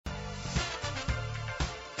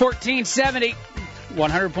1470,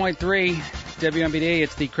 100.3 WMBD.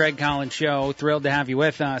 It's the Craig Collins Show. Thrilled to have you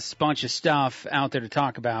with us. Bunch of stuff out there to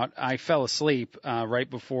talk about. I fell asleep right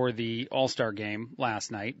before the All-Star game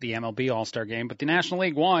last night, the MLB All-Star game, but the National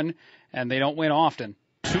League won, and they don't win often.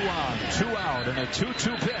 2 on, 2 out, and a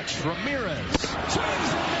 2-2 pitch. Ramirez swings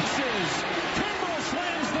and misses. Kimbrel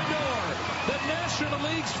slams the door. The National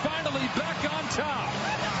League's finally back on top.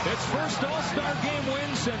 Its first All-Star game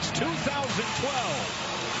win since 2012.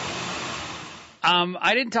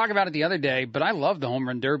 I didn't talk about it the other day, but I love the Home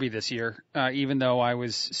Run Derby this year, even though I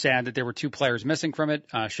was sad that there were 2 players missing from it.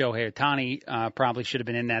 Shohei Ohtani probably should have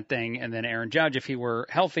been in that thing, and then Aaron Judge if he were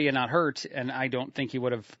healthy and not hurt, and I don't think he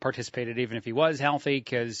would have participated even if he was healthy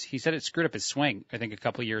because he said it screwed up his swing, I think, a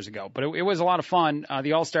couple of years ago. But it was a lot of fun.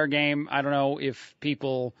 The All-Star game, I don't know if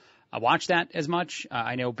people watch that as much.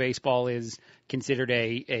 I know baseball is considered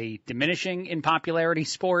a diminishing in popularity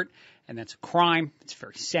sport, and that's a crime. It's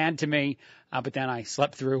very sad to me. But then I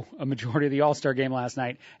slept through a majority of the All-Star game last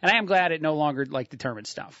night, and I am glad it no longer determines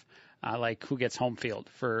stuff, like who gets home field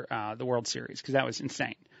for the World Series, because that was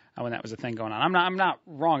insane when that was a thing going on. I'm not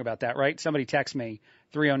wrong about that, right? Somebody text me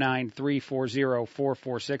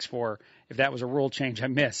 309-340-4464 if that was a rule change I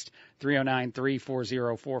missed.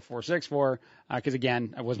 309-340-4464 because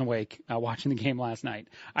again I wasn't awake watching the game last night.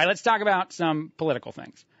 All right, let's talk about some political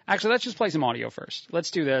things. Actually, let's just play some audio first.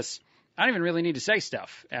 Let's do this. I don't even really need to say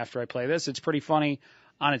stuff after I play this. It's pretty funny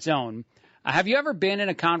on its own. Have you ever been in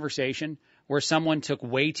a conversation where someone took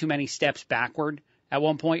way too many steps backward? At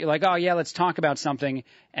one point, you're like, oh, yeah, let's talk about something.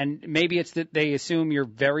 And maybe it's that they assume you're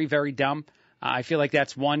very, very dumb. I feel like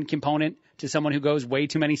that's one component to someone who goes way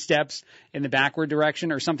too many steps in the backward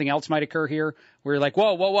direction, or something else might occur here where you're like,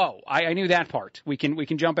 whoa. I knew that part. We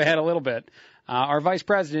can jump ahead a little bit. Our vice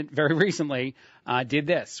president very recently did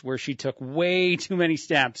this, where she took way too many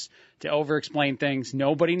steps to over-explain things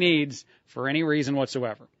nobody needs for any reason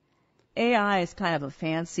whatsoever. AI is kind of a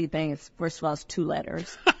fancy thing. First of all, it's 2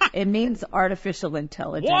 letters. It means artificial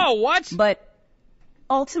intelligence. Whoa, what? But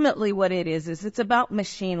ultimately what it is it's about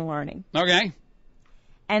machine learning. Okay.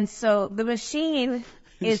 And so the machine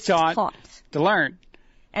is taught to learn.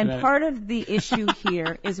 And part of the issue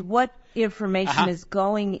here is what information is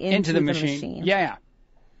going into the machine. Yeah.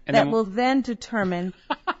 And that will then determine,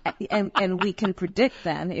 and we can predict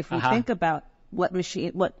then, if we think about what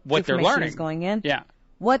information is going in,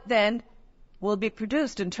 what then will be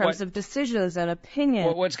produced in terms of decisions and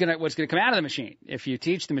opinion. What's gonna come out of the machine? If you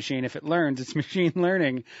teach the machine, if it learns, it's machine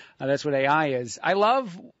learning. That's what AI is. I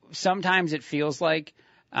love, sometimes it feels like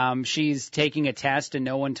she's taking a test and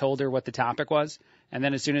no one told her what the topic was. And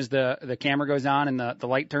then as soon as the camera goes on and the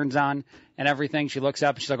light turns on and everything, she looks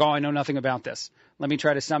up and she's like, oh, I know nothing about this. Let me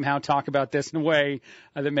try to somehow talk about this in a way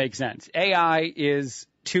that makes sense. AI is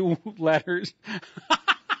 2 letters.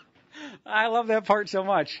 I love that part so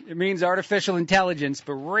much. It means artificial intelligence,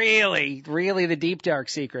 but really the deep, dark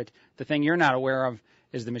secret, the thing you're not aware of,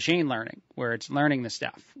 is the machine learning, where it's learning the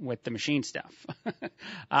stuff with the machine stuff.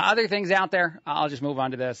 Other things out there, I'll just move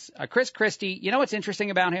on to this. Chris Christie, you know what's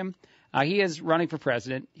interesting about him? He is running for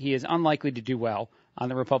president. He is unlikely to do well on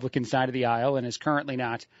the Republican side of the aisle and is currently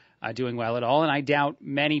not doing well at all. And I doubt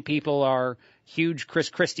many people are huge Chris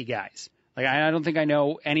Christie guys. Like, I don't think I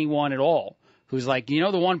know anyone at all who's like,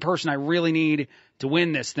 the one person I really need to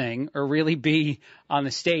win this thing or really be on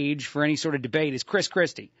the stage for any sort of debate is Chris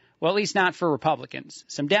Christie. Well, at least not for Republicans.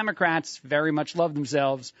 Some Democrats very much love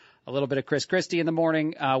themselves a little bit of Chris Christie in the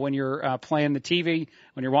morning when you're playing the TV,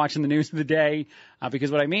 when you're watching the news of the day,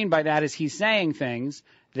 because what I mean by that is he's saying things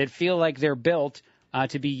that feel like they're built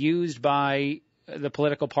to be used by the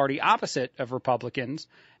political party opposite of Republicans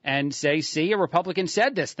and say, see, a Republican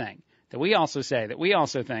said this thing that we also say, that we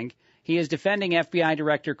also think. He is defending FBI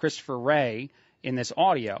Director Christopher Wray in this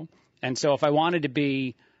audio. And so if I wanted to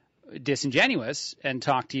be disingenuous and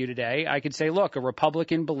talk to you today, I could say, look, a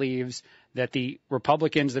Republican believes that the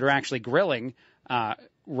Republicans that are actually grilling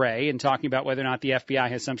Wray and talking about whether or not the FBI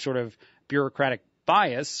has some sort of bureaucratic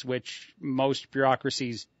bias, which most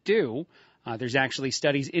bureaucracies do. There's actually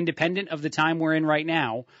studies independent of the time we're in right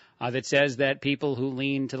now that says that people who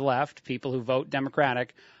lean to the left, people who vote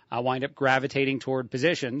Democratic, wind up gravitating toward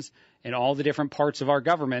positions in all the different parts of our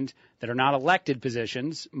government that are not elected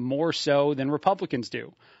positions more so than Republicans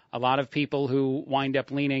do. A lot of people who wind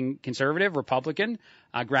up leaning conservative, Republican,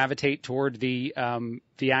 gravitate toward the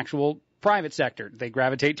actual private sector. They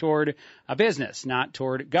gravitate toward a business, not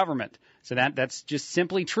toward government. So that's just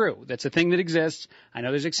simply true. That's a thing that exists. I know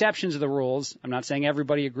there's exceptions to the rules. I'm not saying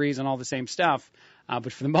everybody agrees on all the same stuff,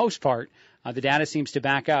 but for the most part, the data seems to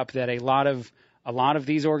back up that a lot of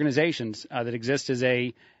these organizations that exist as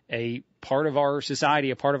a a part of our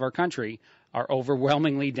society, a part of our country, are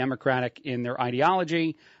overwhelmingly Democratic in their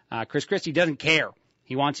ideology. Chris Christie doesn't care.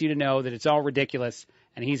 He wants you to know that it's all ridiculous,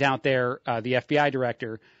 and he's out there, the FBI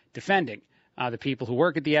director, defending the people who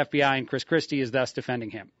work at the FBI, and Chris Christie is thus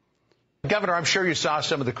defending him. Governor, I'm sure you saw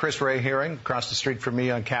some of the Chris Wray hearing across the street from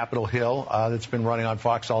me on Capitol Hill that's been running on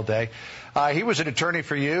Fox all day. He was an attorney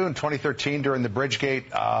for you in 2013 during the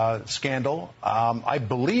Bridgegate scandal. I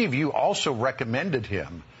believe you also recommended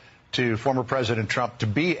him to former President Trump to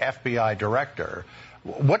be FBI director.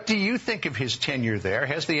 What do you think of his tenure there?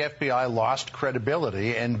 Has the FBI lost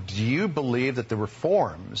credibility? And do you believe that the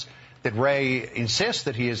reforms that Wray insists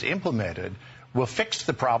that he has implemented will fix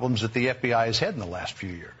the problems that the FBI has had in the last few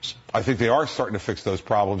years? I think they are starting to fix those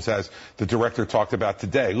problems, as the director talked about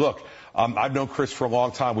today. Look, I've known Chris for a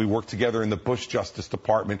long time. We worked together in the Bush Justice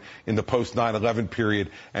Department in the post-9/11 period,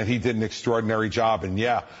 and he did an extraordinary job. And,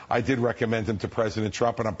 yeah, I did recommend him to President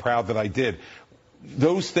Trump, and I'm proud that I did.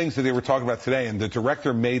 Those things that they were talking about today, and the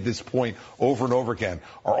director made this point over and over again,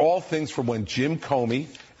 are all things from when Jim Comey,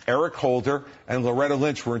 Eric Holder, and Loretta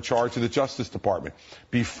Lynch were in charge of the Justice Department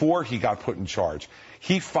before he got put in charge.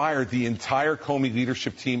 He fired the entire Comey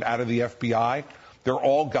leadership team out of the FBI. They're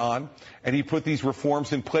all gone. And he put these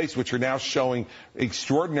reforms in place, which are now showing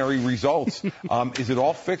extraordinary results. Is it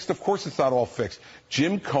all fixed? Of course it's not all fixed.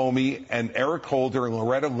 Jim Comey and Eric Holder and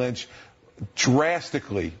Loretta Lynch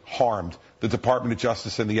drastically harmed the Department of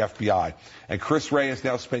Justice and the FBI. And Chris Wray has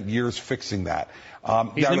now spent years fixing that.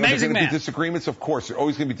 He's an amazing man. Disagreements, of course. There are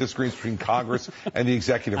always going to be disagreements between Congress and the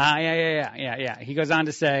executive. Yeah. He goes on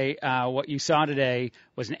to say what you saw today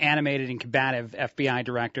was an animated and combative FBI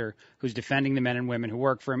director who's defending the men and women who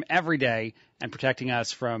work for him every day and protecting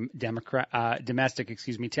us from domestic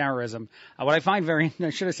terrorism. What I find I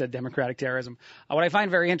should have said democratic terrorism. What I find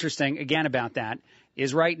very interesting, again, about that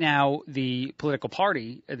is right now the political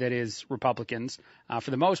party that is Republicans,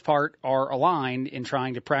 for the most part, are aligned in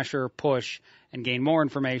trying to pressure, push, and gain more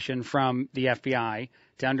information from the FBI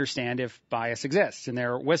to understand if bias exists. And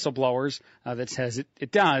there are whistleblowers that says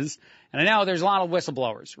it does. And I know there's a lot of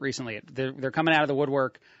whistleblowers recently. They're coming out of the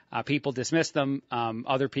woodwork. People dismiss them.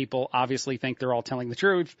 Other people obviously think they're all telling the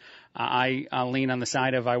truth. I lean on the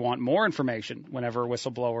side of I want more information whenever a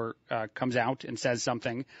whistleblower comes out and says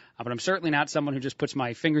something. But I'm certainly not someone who just puts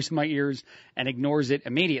my fingers in my ears and ignores it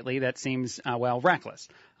immediately. That seems, reckless.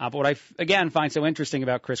 But what I, again, find so interesting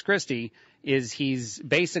about Chris Christie is he's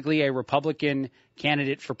basically a Republican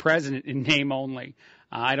candidate for president in name only.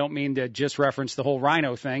 I don't mean to just reference the whole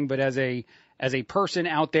rhino thing, but as a person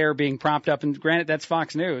out there being propped up, and granted that's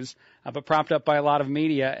Fox News, but propped up by a lot of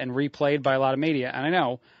media and replayed by a lot of media, and I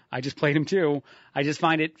know I just played him too, I just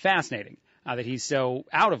find it fascinating that he's so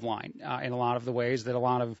out of line in a lot of the ways that a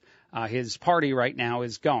lot of his party right now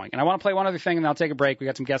is going. And I want to play one other thing, and then I'll take a break. We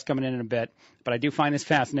got some guests coming in a bit, but I do find this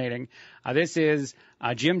fascinating. This is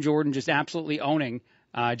Jim Jordan just absolutely owning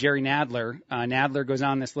Jerry Nadler. Nadler goes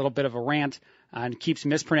on this little bit of a rant and keeps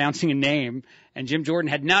mispronouncing a name, and Jim Jordan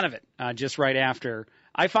had none of it just right after.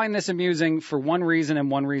 I find this amusing for one reason and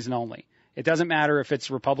one reason only. It doesn't matter if it's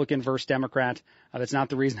Republican versus Democrat. That's not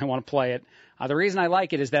the reason I want to play it. The reason I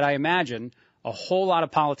like it is that I imagine a whole lot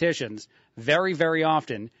of politicians very, very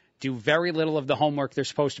often do very little of the homework they're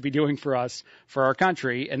supposed to be doing for us, for our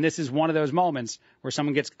country, and this is one of those moments where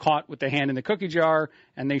someone gets caught with their hand in the cookie jar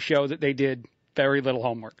and they show that they did very little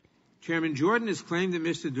homework. Chairman Jordan has claimed that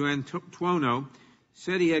Mr. D'Antuono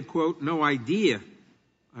said he had, quote, no idea,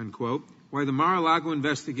 unquote, why the Mar-a-Lago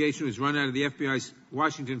investigation was run out of the FBI's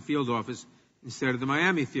Washington field office instead of the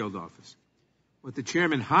Miami field office. What the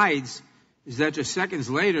chairman hides is that just seconds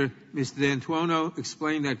later, Mr. D'Antuono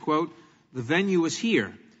explained that, quote, the venue was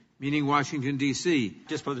here, meaning Washington, D.C.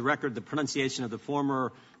 Just for the record, the pronunciation of the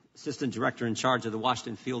former assistant director in charge of the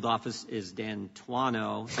Washington field office is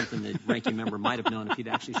D'Antuono, something the ranking member might have known if he'd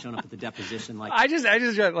actually shown up at the deposition. Like I just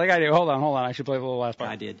like I did. Hold on. I should play the little last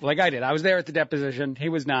part. I did. Like I did. I was there at the deposition. He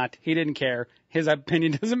was not. He didn't care. His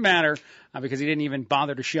opinion doesn't matter because he didn't even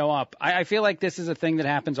bother to show up. I feel like this is a thing that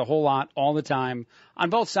happens a whole lot all the time on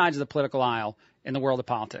both sides of the political aisle in the world of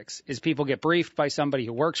politics, is people get briefed by somebody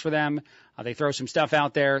who works for them. They throw some stuff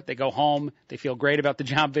out there. They go home. They feel great about the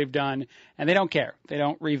job they've done, and they don't care. They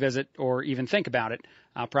don't revisit or even think about it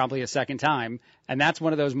probably a second time. And that's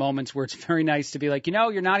one of those moments where it's very nice to be like,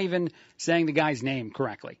 you're not even saying the guy's name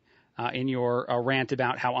correctly in your rant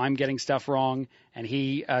about how I'm getting stuff wrong, and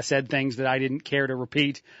he said things that I didn't care to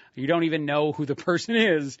repeat. You don't even know who the person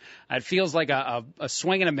is. It feels like a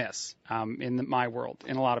swing and a miss in my world,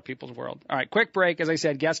 in a lot of people's world. All right, quick break. As I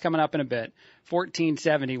said, guests coming up in a bit.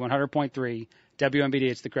 1470, 100.3, WMBD.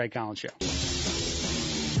 It's the Craig Collins Show.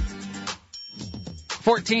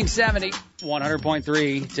 1470,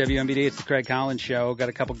 100.3 WMBD. It's the Craig Collins Show. Got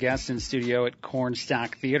a couple guests in studio at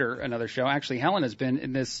Cornstalk Theater, another show. Actually, Helen has been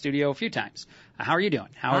in this studio a few times. How are you doing?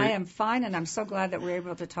 I am fine, and I'm so glad that we're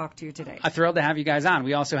able to talk to you today. I'm thrilled to have you guys on.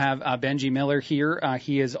 We also have Benji Miller here.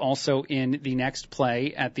 He is also in the next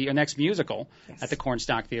play at the next musical at the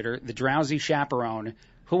Cornstalk Theater, The Drowsy Chaperone.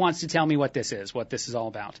 Who wants to tell me what this is all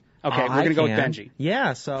about? Okay, we're going to go with Benji.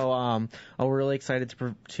 Yeah, so we're really excited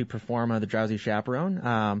to perform The Drowsy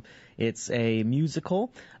Chaperone. It's a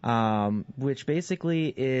musical, which basically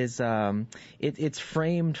is it's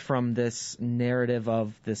framed from this narrative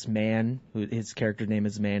of this man, who his character name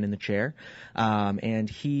is Man in the Chair, and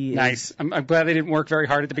he nice. I'm glad they didn't work very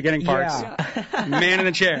hard at the beginning parts. Yeah. Man in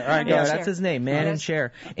the Chair. All right, yeah, that's his name, Man in the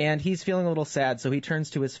Chair, and he's feeling a little sad, so he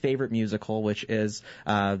turns to his favorite musical, which is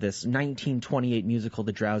this 1928 musical,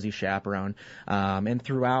 The Drowsy Chaperone. And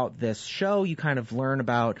throughout this show, you kind of learn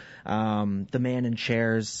about the Man in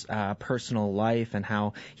Chair's personal life and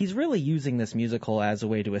how he's really using this musical as a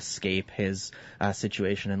way to escape his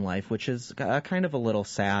situation in life, which is kind of a little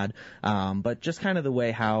sad, but just kind of the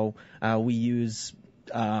way how we use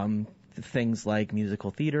things like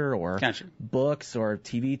musical theater or books or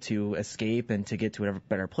TV to escape and to get to a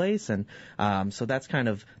better place. And so that's kind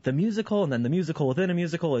of the musical, and then the musical within a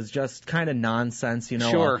musical is just kind of nonsense, you know.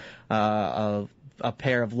 Sure. A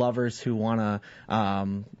pair of lovers who want to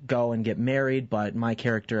go and get married, but my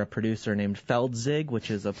character, a producer named Feldzig,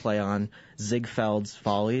 which is a play on Ziegfeld's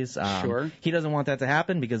Follies. He doesn't want that to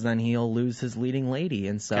happen because then he'll lose his leading lady,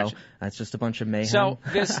 and so that's just a bunch of mayhem. So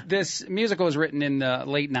this musical was written in the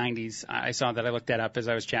late 90s. I saw that. I looked that up as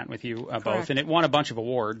I was chatting with you both, and it won a bunch of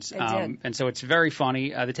awards. And so it's very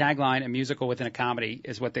funny. The tagline, a musical within a comedy,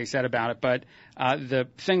 is what they said about it. But the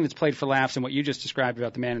thing that's played for laughs and what you just described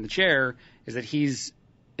about the Man in the Chair is that he's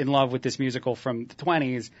in love with this musical from the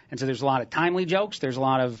 20s, and so there's a lot of timely jokes. There's a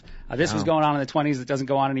lot of this was going on in the 20s that doesn't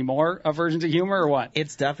go on anymore versions of humor, or what?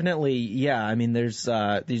 It's definitely, I mean, there's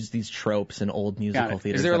these tropes in old musical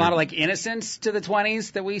theater. Is there a lot of like innocence to the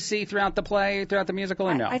 20s that we see throughout the play, throughout the musical,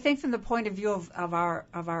 or no? I think from the point of view of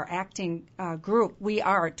our acting group, we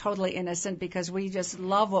are totally innocent because we just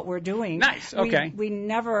love what we're doing. Nice. Okay. We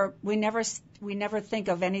never think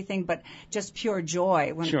of anything but just pure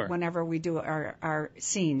joy whenever we do our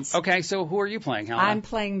scenes. Okay, so who are you playing, Helena? I'm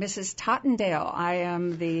playing Mrs. Tottendale. I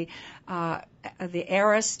am the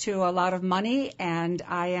heiress to a lot of money, and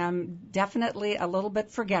I am definitely a little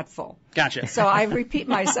bit forgetful. Gotcha. So I repeat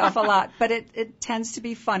myself a lot, but it tends to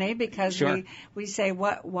be funny because we say,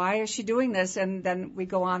 why is she doing this? And then we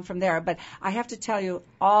go on from there. But I have to tell you,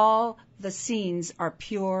 all the scenes are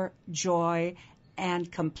pure joy and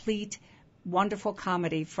complete wonderful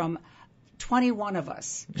comedy from 21 of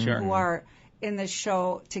us who are in this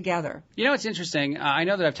show together. You know, it's interesting. I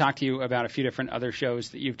know that I've talked to you about a few different other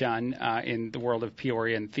shows that you've done in the world of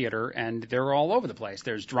Peoria and theater, and they're all over the place.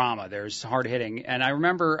 There's drama, there's hard-hitting. And I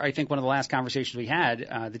remember, I think one of the last conversations we had,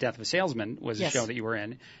 The Death of a Salesman, was a show that you were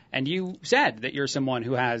in. And you said that you're someone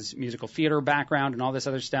who has musical theater background and all this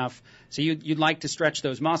other stuff, so you'd like to stretch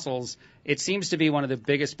those muscles. It seems to be one of the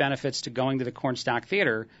biggest benefits to going to the Cornstalk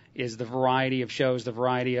Theater is the variety of shows, the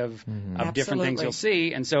variety of different things you'll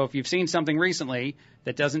see. And so if you've seen something recently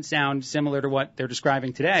that doesn't sound similar to what they're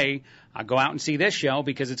describing today, go out and see this show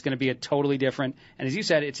because it's going to be a totally different, and as you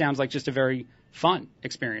said, it sounds like just a very fun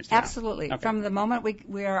experience. Absolutely. Okay. From the moment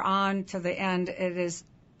we are on to the end, it is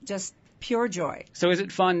just pure joy. So is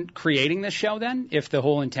it fun creating this show then? If the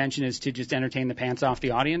whole intention is to just entertain the pants off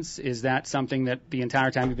the audience, is that something that the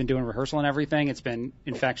entire time you've been doing rehearsal and everything, it's been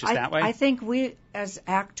infectious that way? I think we as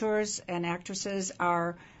actors and actresses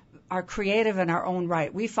are creative in our own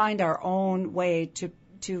right. We find our own way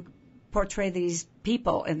to portray these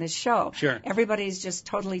people in this show. Sure. Everybody's just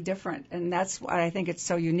totally different, and that's why I think it's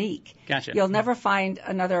so unique. Gotcha. You'll never find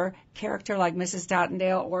another character like Mrs.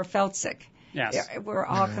 Tottendale or Feldzig. Yes. We're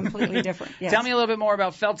all completely different. Yes. Tell me a little bit more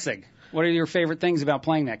about Feldzig. What are your favorite things about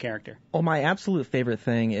playing that character? Well, my absolute favorite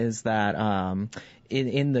thing is that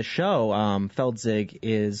in the show, Feldzig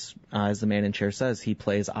is, as the Man in Chair says, he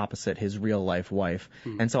plays opposite his real-life wife.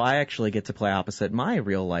 And so I actually get to play opposite my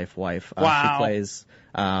real-life wife. Wow. She plays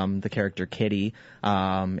the character Kitty,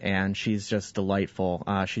 and she's just delightful.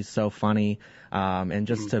 She's so funny. And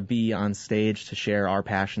just to be on stage, to share our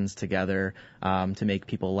passions together, to make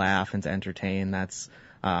people laugh and to entertain, that's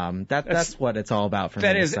That's what it's all about for me.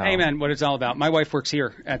 That is, amen, what it's all about. My wife works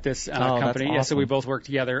here at this company, awesome. So we both work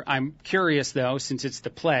together. I'm curious, though, since it's the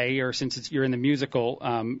play, or since you're in the musical,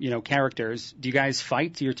 characters, do you guys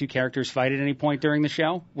fight? Do your two characters fight at any point during the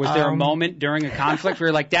show? Was there a moment during a conflict where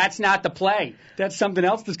you're like, that's not the play, that's something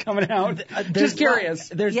else that's coming out? Just curious.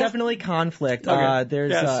 There's definitely conflict.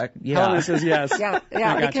 Okay. Helena says yes.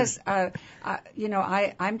 Because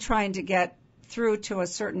I'm trying to get through to a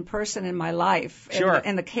certain person in my life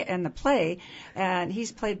in the play, and he's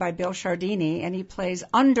played by Bill Ciardini, and he plays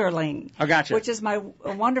Underling, which is a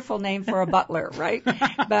wonderful name for a butler, right?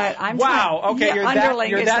 But I'm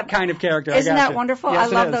you're that kind of character. Isn't that wonderful?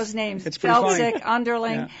 Yes, I love those names. It's pretty funny. Feldsick,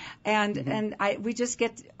 Underling, and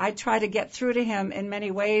I try to get through to him in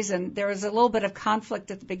many ways, and there is a little bit of conflict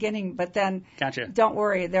at the beginning, but then don't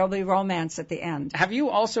worry, there'll be romance at the end. Have you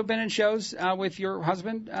also been in shows with your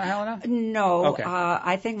husband, Helena? No. Okay.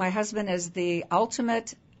 I think my husband is the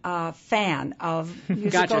ultimate fan of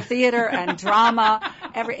musical theater and drama.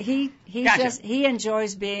 He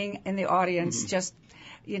enjoys being in the audience,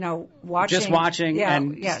 watching. Just watching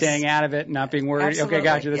and staying out of it and not being worried. Absolutely. Okay,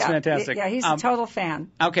 gotcha. That's fantastic. Yeah, he's a total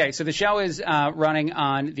fan. Okay, so the show is running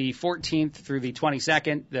on the 14th through the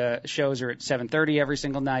 22nd. The shows are at 7:30 every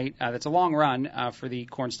single night. That's a long run for the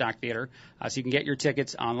Cornstalk Theater. So you can get your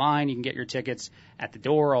tickets online. You can get your tickets at the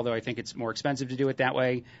door, although I think it's more expensive to do it that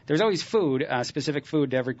way. There's always food, specific food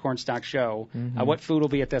to every Cornstalk show. What food will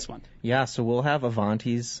be at this one? Yeah, so we'll have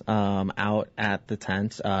Avanti's out at the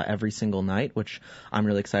tent every single night, which I'm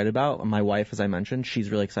really excited about. My wife, as I mentioned, she's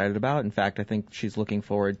really excited about. In fact, I think she's looking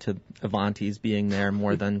forward to Avanti's being there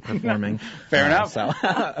more than performing. Fair enough. So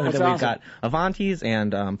we've got Avanti's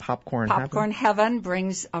and Popcorn Heaven. Popcorn Heaven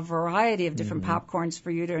brings a variety of different popcorns for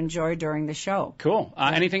you to enjoy during the show. Cool.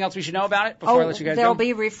 Anything else we should know about it before I let you guys go? There'll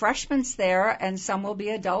be refreshments there, and some will be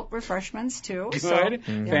adult refreshments too. Good. So,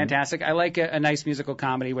 fantastic. I like a nice musical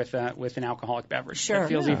comedy with an alcoholic beverage. Sure. It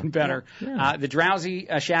feels even better. Yeah. The Drowsy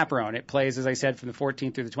Chaperone. It plays, as I said, from the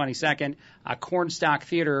 14th through the 22nd. Cornstalk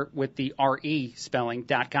Theater with the RE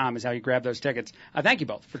spelling.com is how you grab those tickets. Thank you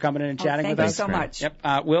both for coming in and chatting with us. Thank you so much.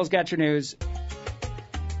 Yep. Will's got your news.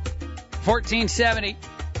 1470.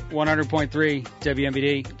 100.3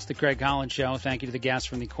 WMBD. It's the Craig Collins Show. Thank you to the guests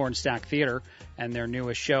from the Cornstalk Theater and their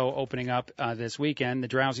newest show opening up this weekend, The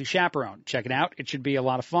Drowsy Chaperone. Check it out. It should be a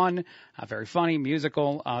lot of fun, very funny,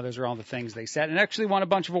 musical. Those are all the things they said. And actually won a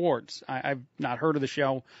bunch of awards. I've not heard of the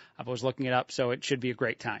show. I was looking it up, so it should be a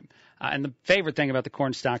great time. And the favorite thing about the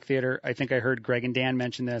Cornstalk Theater, I think I heard Greg and Dan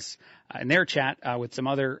mention this in their chat with some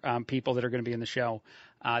other people that are going to be in the show.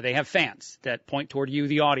 They have fans that point toward you,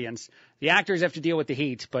 the audience. The actors have to deal with the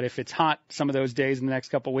heat, but if it's hot some of those days in the next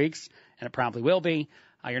couple of weeks, and it probably will be,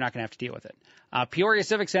 you're not going to have to deal with it. Peoria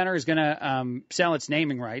Civic Center is going to sell its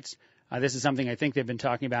naming rights. This is something I think they've been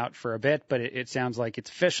talking about for a bit, but it sounds like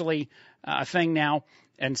it's officially a thing now.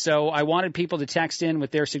 And so I wanted people to text in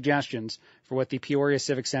with their suggestions for what the Peoria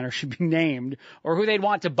Civic Center should be named or who they'd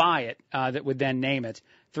want to buy it that would then name it.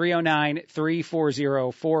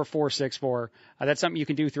 309-340-4464. That's something you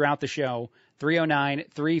can do throughout the show.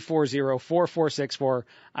 309-340-4464.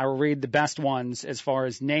 I will read the best ones as far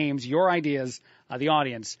as names, your ideas, the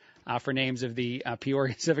audience, for names of the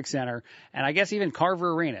Peoria Civic Center. And I guess even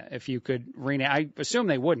Carver Arena, if you could rename. I assume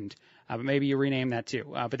they wouldn't, but maybe you rename that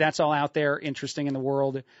too. But that's all out there, interesting in the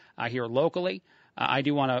world here locally. I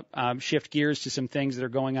do want to shift gears to some things that are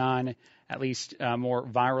going on, at least more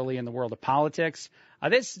virally in the world of politics.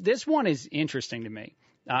 This one is interesting to me.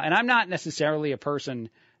 And I'm not necessarily a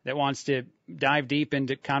person that wants to dive deep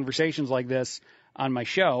into conversations like this on my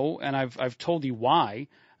show, and I've told you why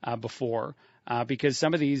before, because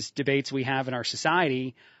some of these debates we have in our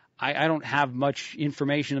society, I don't have much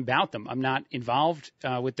information about them. I'm not involved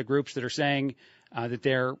with the groups that are saying that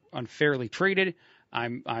they're unfairly treated.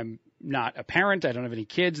 I'm not a parent. I don't have any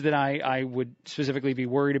kids that I would specifically be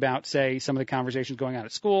worried about, say, some of the conversations going on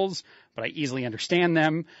at schools, but I easily understand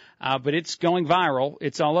them. But it's going viral.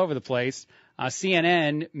 It's all over the place.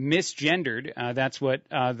 CNN misgendered, that's what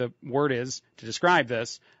the word is to describe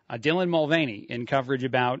this, Dylan Mulvaney in coverage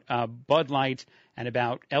about Bud Light and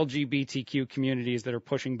about LGBTQ communities that are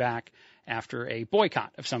pushing back after a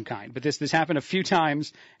boycott of some kind. But this happened a few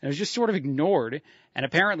times, and it was just sort of ignored, and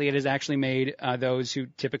apparently it has actually made those who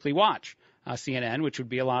typically watch CNN, which would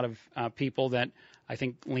be a lot of people that I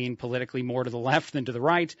think lean politically more to the left than to the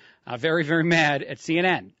right, very, very mad at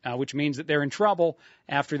CNN, which means that they're in trouble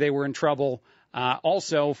after they were in trouble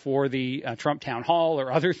also for the Trump town hall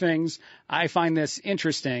or other things. I find this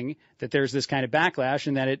interesting that there's this kind of backlash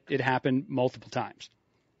and that it happened multiple times.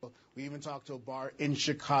 We even talked to a bar in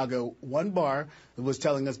Chicago. One bar was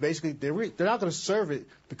telling us basically they're not going to serve it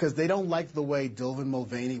because they don't like the way Dilvin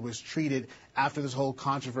Mulvaney was treated after this whole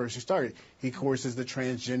controversy started. He, of course, is the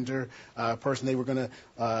transgender person they were going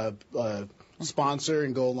to sponsor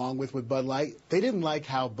and go along with Bud Light. They didn't like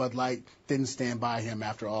how Bud Light didn't stand by him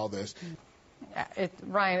after all this.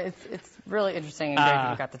 Ryan, it's really interesting.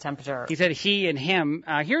 And you got the temperature. He said he and him.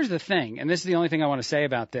 Here's the thing, and this is the only thing I want to say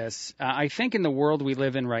about this. I think in the world we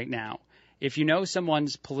live in right now, if you know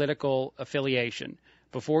someone's political affiliation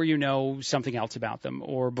before you know something else about them,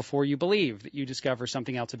 or before you believe that you discover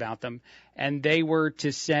something else about them, and they were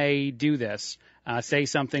to say, do this, say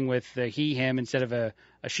something with he, him instead of a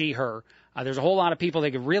she, her, there's a whole lot of people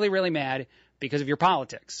that get really, really mad because of your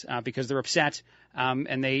politics, because they're upset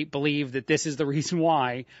and they believe that this is the reason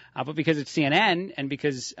why, but because it's CNN and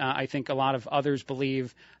because I think a lot of others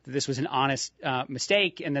believe that this was an honest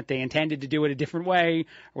mistake and that they intended to do it a different way,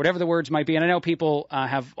 or whatever the words might be. And I know people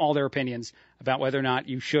have all their opinions about whether or not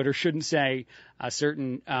you should or shouldn't say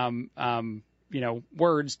certain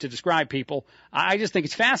words to describe people. I just think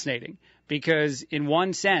it's fascinating because in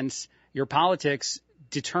one sense, your politics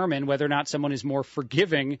determine whether or not someone is more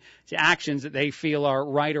forgiving to actions that they feel are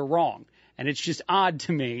right or wrong. And it's just odd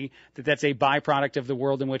to me that that's a byproduct of the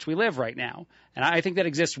world in which we live right now. And I think that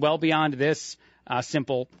exists well beyond this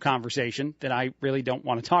simple conversation that I really don't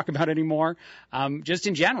want to talk about anymore. Just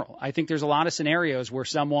in general, I think there's a lot of scenarios where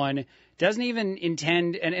someone doesn't even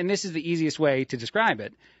intend, and this is the easiest way to describe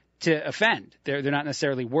it, to offend. They're not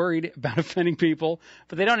necessarily worried about offending people,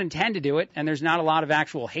 but they don't intend to do it, and there's not a lot of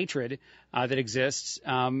actual hatred that exists,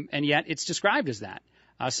 and yet it's described as that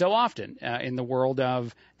so often in the world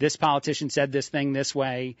of this politician said this thing this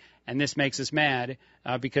way, and this makes us mad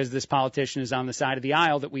because this politician is on the side of the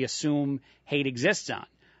aisle that we assume hate exists on.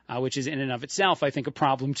 Which is in and of itself, I think, a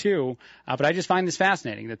problem, too. But I just find this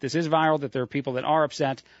fascinating, that this is viral, that there are people that are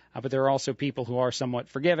upset, but there are also people who are somewhat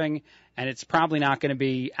forgiving, and it's probably not going to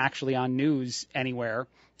be actually on news anywhere.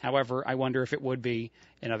 However, I wonder if it would be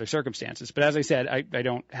in other circumstances. But as I said, I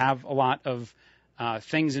don't have a lot of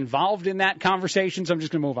things involved in that conversation, so I'm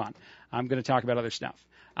just going to move on. I'm going to talk about other stuff.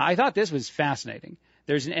 I thought this was fascinating.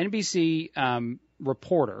 There's an NBC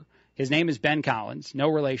reporter. His name is Ben Collins, no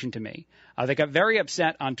relation to me. They got very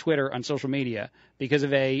upset on Twitter, on social media, because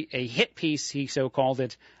of a hit piece, he so called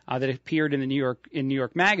it, that appeared in the New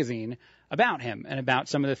York Magazine about him and about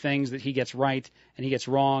some of the things that he gets right and he gets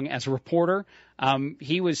wrong as a reporter.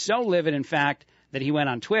 He was so livid, in fact, that he went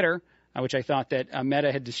on Twitter, which I thought that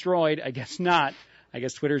Meta had destroyed. I guess not. I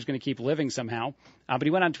guess Twitter is going to keep living somehow. But he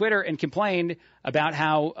went on Twitter and complained about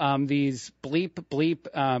how these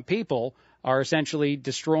bleep people are essentially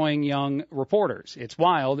destroying young reporters. It's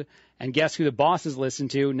wild. And guess who the bosses listen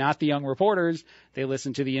to? Not the young reporters. They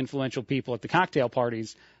listen to the influential people at the cocktail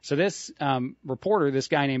parties. So this reporter, this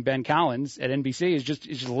guy named Ben Collins at NBC, is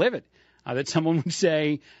just livid that someone would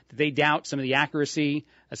say that they doubt some of the accuracy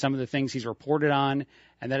of some of the things he's reported on,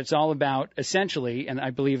 and that it's all about essentially, and I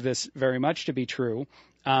believe this very much to be true,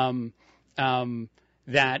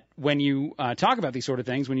 that when you talk about these sort of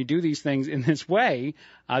things, when you do these things in this way,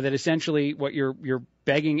 that essentially what you're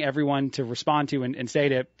begging everyone to respond to and say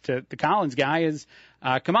to the Collins guy is,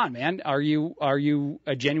 come on, man, are you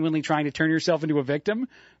genuinely trying to turn yourself into a victim?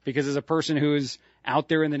 Because as a person who's out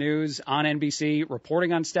there in the news on NBC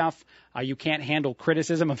reporting on stuff, you can't handle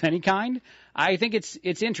criticism of any kind. I think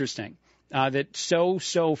it's interesting that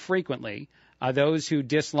so frequently those who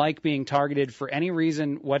dislike being targeted for any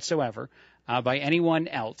reason whatsoever by anyone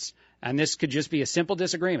else, and this could just be a simple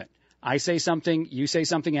disagreement. I say something, you say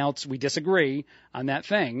something else, we disagree on that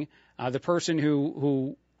thing. The person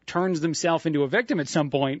who turns themselves into a victim at some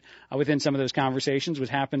point within some of those conversations, which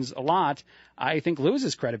happens a lot, I think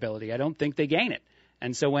loses credibility. I don't think they gain it.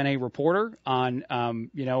 And so when a reporter on,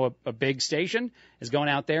 a big station is going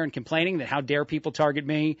out there and complaining that how dare people target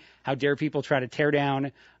me, how dare people try to tear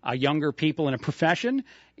down younger people in a profession,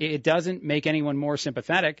 it doesn't make anyone more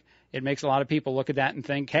sympathetic. It makes a lot of people look at that and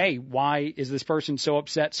think, hey, why is this person so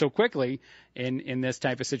upset so quickly in this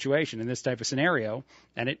type of situation, in this type of scenario?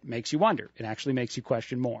 And it makes you wonder. It actually makes you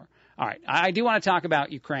question more. All right. I do want to talk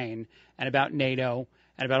about Ukraine and about NATO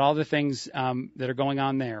and about all the things that are going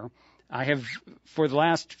on there. I have, for the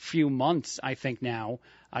last few months, I think now,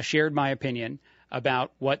 shared my opinion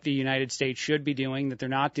about what the United States should be doing that they're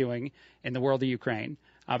not doing in the world of Ukraine.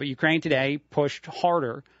 But Ukraine today pushed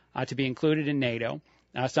harder to be included in NATO,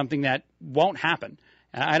 something that won't happen.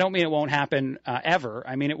 I don't mean it won't happen ever.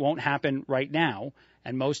 I mean it won't happen right now.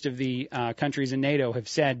 And most of the countries in NATO have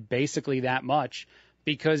said basically that much,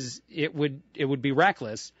 because it would be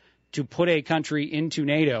reckless to put a country into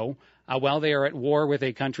NATO while they are at war with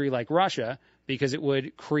a country like Russia, because it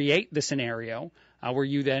would create the scenario where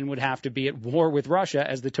you then would have to be at war with Russia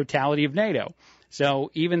as the totality of NATO.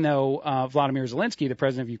 So even though Vladimir Zelensky, the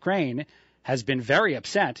president of Ukraine, has been very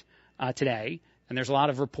upset today, and there's a lot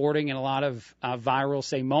of reporting and a lot of viral,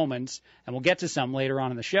 say, moments, and we'll get to some later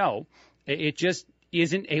on in the show, it just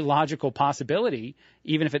isn't a logical possibility,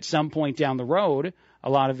 even if at some point down the road a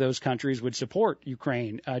lot of those countries would support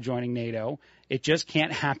Ukraine joining NATO. It just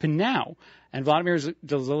can't happen now. And Vladimir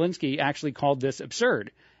Zelensky actually called this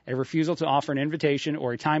absurd, a refusal to offer an invitation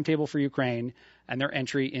or a timetable for Ukraine and their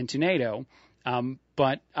entry into NATO.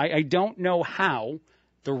 But I don't know how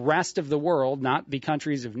the rest of the world, not the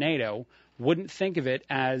countries of NATO, wouldn't think of it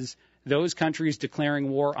as those countries declaring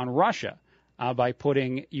war on Russia by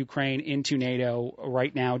putting Ukraine into NATO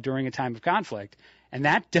right now during a time of conflict. And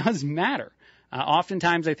that does matter.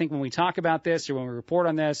 Oftentimes, I think when we talk about this or when we report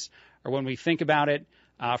on this or when we think about it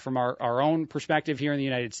from our own perspective here in the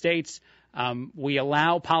United States, we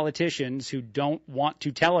allow politicians who don't want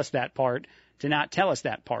to tell us that part to not tell us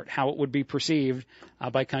that part, how it would be perceived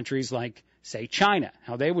by countries like, say, China,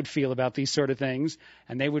 how they would feel about these sort of things.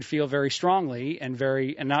 And they would feel very strongly and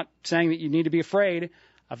not saying that you need to be afraid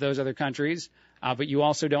of those other countries, but you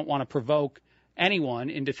also don't want to provoke anyone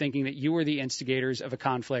into thinking that you are the instigators of a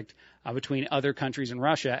conflict between other countries and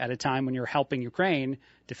Russia at a time when you're helping Ukraine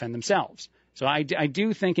defend themselves. So I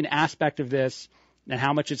do think an aspect of this and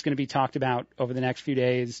how much it's going to be talked about over the next few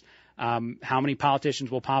days, how many politicians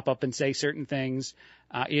will pop up and say certain things,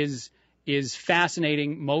 is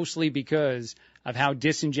fascinating, mostly because of how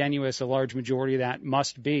disingenuous a large majority of that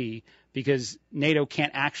must be, because NATO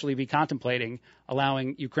can't actually be contemplating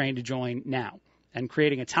allowing Ukraine to join now. And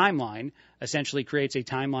creating a timeline essentially creates a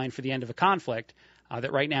timeline for the end of a conflict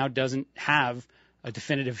that right now doesn't have a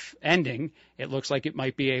definitive ending. It looks like it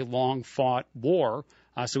might be a long-fought war.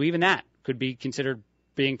 So even that could be considered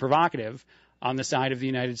being provocative on the side of the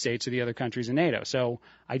United States or the other countries in NATO. So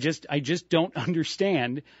I just don't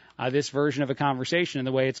understand this version of a conversation and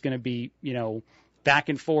the way it's going to be, back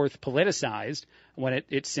and forth politicized when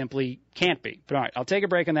it simply can't be. But all right, I'll take a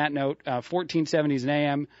break on that note. 1470 is an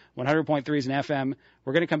AM, 100.3 is an FM.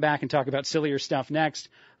 We're going to come back and talk about sillier stuff next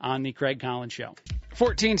on the Craig Collins Show.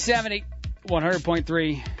 1470,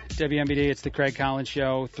 100.3 WMBD. It's the Craig Collins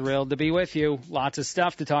Show. Thrilled to be with you. Lots of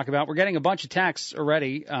stuff to talk about. We're getting a bunch of texts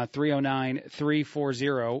already.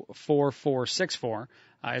 309-340-4464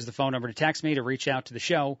 is the phone number to text me to reach out to the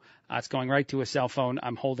show. It's going right to a cell phone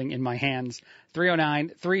I'm holding in my hands.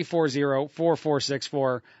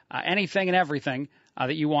 309-340-4464. Anything and everything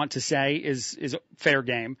that you want to say is fair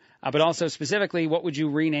game. But also specifically, what would you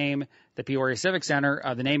rename the Peoria Civic Center?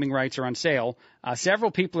 The naming rights are on sale.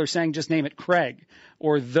 Several people are saying just name it Craig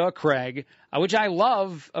or the Craig, which I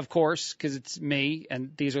love, of course, because it's me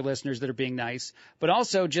and these are listeners that are being nice, but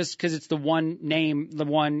also just because it's the one name, the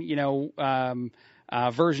one,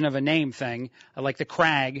 version of a name thing, like the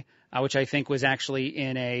Crag, which I think was actually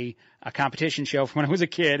in a competition show from when I was a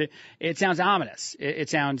kid. It sounds ominous. It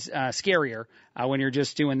sounds scarier when you're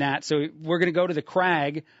just doing that. So we're going to go to the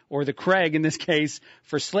Crag, or the Craig in this case,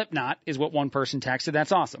 for Slipknot is what one person texted.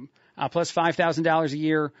 That's awesome. Plus $5,000 a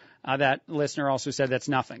year. That listener also said that's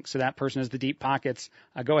nothing. So that person has the deep pockets.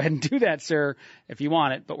 Go ahead and do that, sir, if you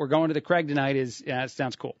want it. But we're going to the Craig tonight. It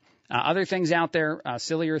sounds cool. Other things out there,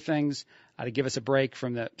 sillier things, to give us a break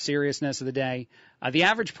from the seriousness of the day. The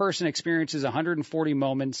average person experiences 140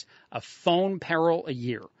 moments of phone peril a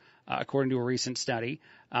year, according to a recent study.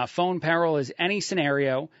 Phone peril is any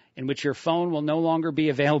scenario in which your phone will no longer be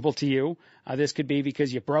available to you. This could be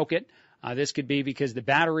because you broke it. This could be because the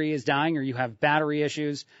battery is dying or you have battery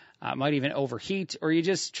issues. It might even overheat, or you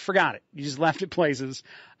just forgot it. You just left it places.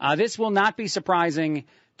 This will not be surprising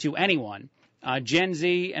to anyone. Gen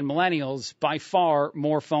Z and millennials, by far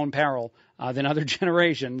more phone peril than other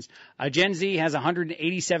generations. Gen Z has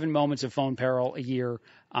 187 moments of phone peril a year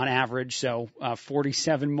on average, so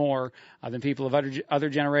 47 more than people of other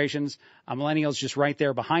generations. Millennials just right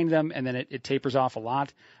there behind them, and then it tapers off a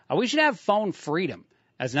lot. We should have phone freedom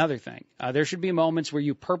as another thing. There should be moments where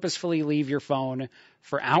you purposefully leave your phone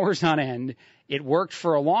for hours on end. It worked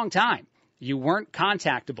for a long time. You weren't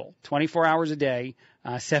contactable 24 hours a day,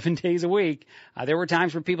 7 days a week. There were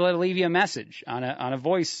times where people had to leave you a message on a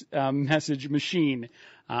voice message machine,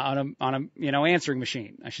 on a answering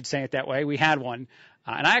machine. I should say it that way. We had one,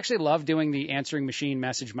 and I actually loved doing the answering machine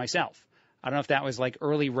message myself. I don't know if that was like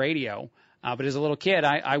early radio, but as a little kid,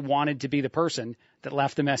 I wanted to be the person that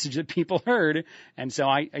left the message that people heard, and so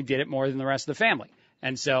I did it more than the rest of the family.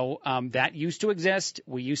 And so that used to exist.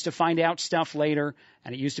 We used to find out stuff later,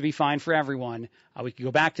 and it used to be fine for everyone. We could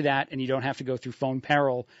go back to that, and you don't have to go through phone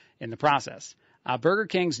peril in the process. Burger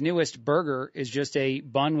King's newest burger is just a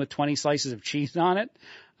bun with 20 slices of cheese on it.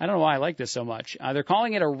 I don't know why I like this so much. They're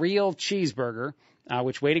calling it a real cheeseburger,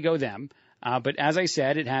 which way to go them. But as I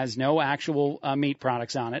said, it has no actual meat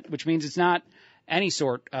products on it, which means it's not any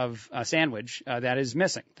sort of sandwich that is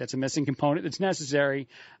missing. That's a missing component that's necessary.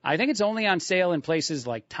 I think it's only on sale in places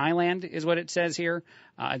like Thailand is what it says here.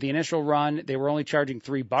 The initial run, they were only charging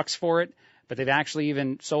 $3 for it, but they've actually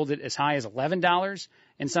even sold it as high as $11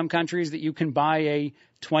 in some countries, that you can buy a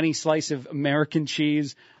 20 slice of American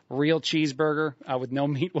cheese, real cheeseburger with no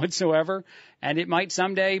meat whatsoever. And it might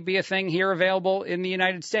someday be a thing here available in the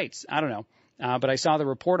United States. I don't know. But I saw the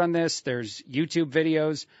report on this. There's YouTube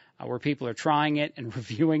videos where people are trying it and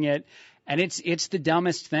reviewing it. And it's the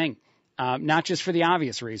dumbest thing, not just for the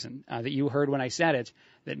obvious reason that you heard when I said it,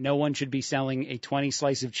 that no one should be selling a 20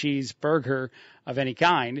 slice of cheese burger of any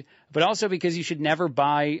kind, but also because you should never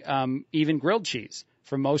buy even grilled cheese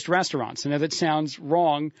from most restaurants. I know that sounds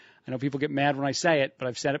wrong. I know people get mad when I say it, but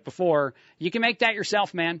I've said it before. You can make that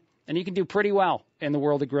yourself, man, and you can do pretty well in the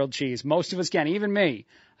world of grilled cheese. Most of us can, even me,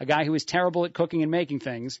 a guy who is terrible at cooking and making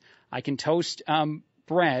things. I can toast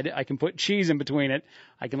bread. I can put cheese in between it.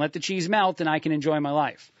 I can let the cheese melt, and I can enjoy my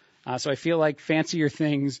life. So I feel like fancier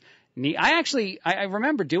things need. I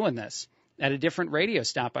remember doing this at a different radio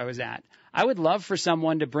stop I was at. I would love for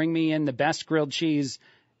someone to bring me in the best grilled cheese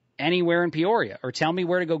anywhere in Peoria, or tell me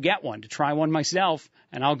where to go get one, to try one myself,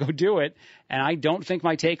 and I'll go do it. And I don't think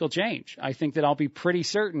my take will change. I think that I'll be pretty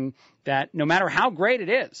certain that no matter how great it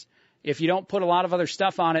is, if you don't put a lot of other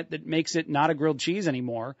stuff on it that makes it not a grilled cheese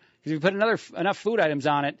anymore, because if you put enough food items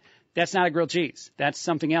on it, that's not a grilled cheese. That's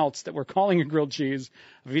something else that we're calling a grilled cheese.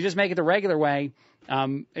 If you just make it the regular way,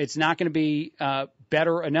 it's not going to be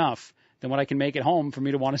better enough than what I can make at home for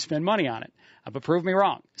me to want to spend money on it. But prove me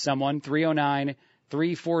wrong. Someone,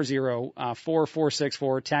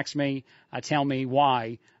 309-340-4464. Text me. Tell me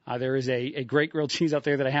why there is a great grilled cheese out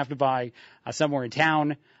there that I have to buy somewhere in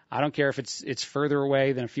town. I don't care if it's further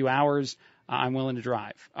away than a few hours. I'm willing to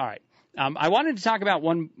drive. All right. I wanted to talk about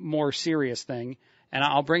one more serious thing, and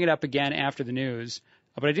I'll bring it up again after the news.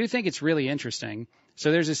 But I do think it's really interesting.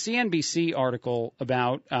 So there's a CNBC article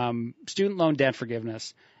about student loan debt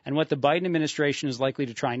forgiveness and what the Biden administration is likely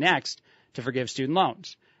to try next to forgive student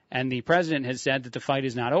loans. And the president has said that the fight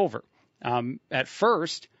is not over. At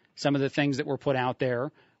first, some of the things that were put out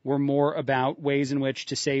there were more about ways in which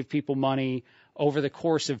to save people money over the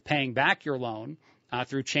course of paying back your loan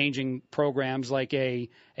through changing programs like a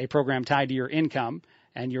program tied to your income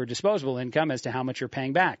and your disposable income as to how much you're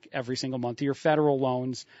paying back every single month to your federal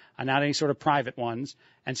loans, not any sort of private ones.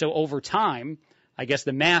 And so over time, I guess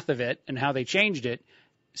the math of it and how they changed it,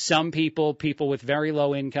 some people with very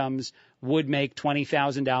low incomes would make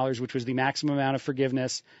 $20,000, which was the maximum amount of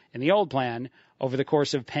forgiveness in the old plan, over the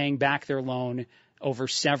course of paying back their loan over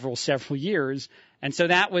several years. And so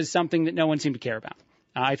that was something that no one seemed to care about.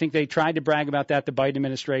 I think they tried to brag about that, the Biden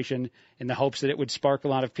administration, in the hopes that it would spark a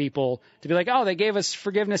lot of people to be like, oh, they gave us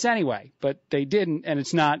forgiveness anyway. But they didn't, and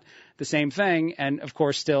it's not the same thing. And, of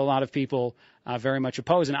course, still a lot of people very much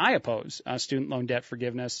oppose, and I oppose student loan debt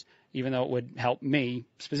forgiveness, even though it would help me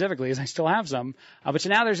specifically, as I still have some. But so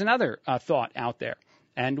now there's another thought out there.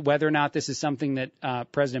 And whether or not this is something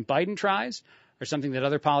that President Biden tries or something that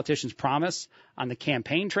other politicians promise on the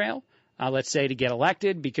campaign trail, let's say to get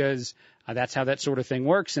elected, because that's how that sort of thing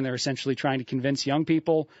works. And they're essentially trying to convince young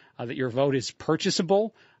people that your vote is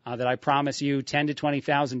purchasable, that I promise you $10,000 to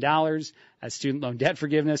 $20,000 as student loan debt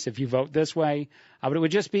forgiveness if you vote this way. But it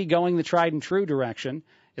would just be going the tried and true direction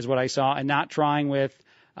is what I saw, and not trying with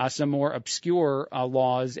some more obscure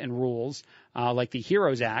laws and rules like the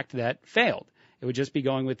HEROES Act that failed. It would just be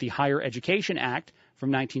going with the Higher Education Act from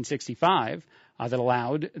 1965 that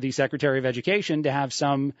allowed the Secretary of Education to have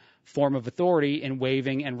some form of authority in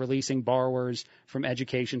waiving and releasing borrowers from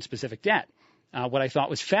education-specific debt. What I thought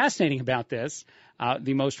was fascinating about this,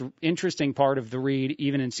 the most interesting part of the read,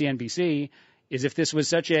 even in CNBC, is if this was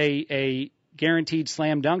such a guaranteed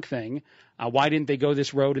slam dunk thing, why didn't they go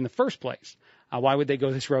this road in the first place? Why would they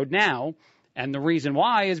go this road now? And the reason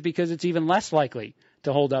why is because it's even less likely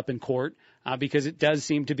to hold up in court, because it does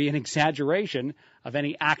seem to be an exaggeration of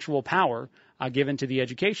any actual power given to the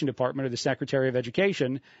Education Department or the Secretary of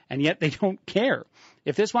Education, and yet they don't care.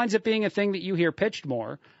 If this winds up being a thing that you hear pitched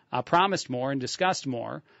more, promised more, and discussed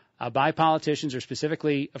more, by politicians, or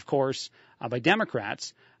specifically, of course, by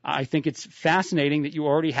Democrats. I think it's fascinating that you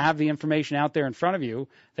already have the information out there in front of you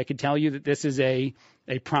that could tell you that this is a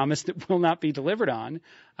promise that will not be delivered on,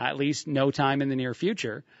 at least no time in the near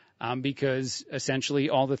future, because essentially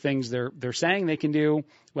all the things they're saying they can do,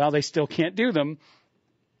 well, they still can't do them.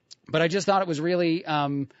 But I just thought it was really,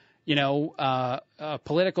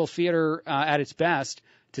 political theater at its best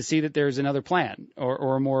to see that there's another plan,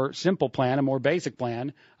 or a more simple plan, a more basic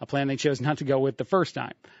plan, a plan they chose not to go with the first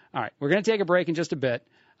time. All right, we're going to take a break in just a bit.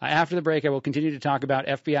 After the break, I will continue to talk about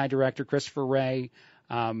FBI Director Christopher Wray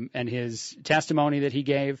and his testimony that he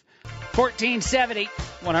gave. 1470,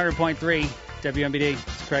 100.3 WMBD. It's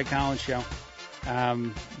the Craig Collins Show.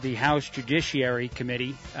 The House Judiciary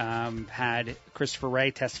Committee had Christopher Wray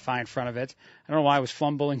testify in front of it. I don't know why I was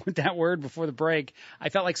fumbling with that word before the break. I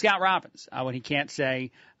felt like Scott Robbins when he can't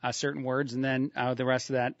say certain words, and then the rest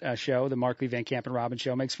of that show, the Markley, Van Camp, and Robbins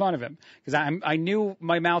show, makes fun of him. Because I knew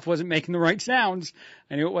my mouth wasn't making the right sounds.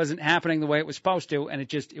 I knew it wasn't happening the way it was supposed to, and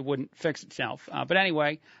it wouldn't fix itself. But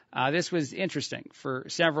anyway, this was interesting for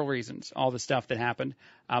several reasons, all the stuff that happened.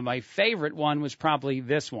 My favorite one was probably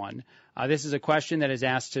this one. This is a question that is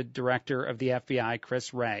asked to Director of the FBI,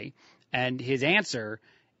 Chris Wray, and his answer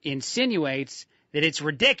insinuates that it's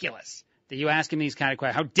ridiculous that you ask him these kind of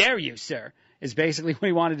questions. How dare you, sir, is basically what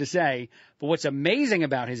he wanted to say. But what's amazing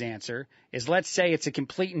about his answer is, let's say it's a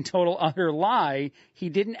complete and total utter lie. He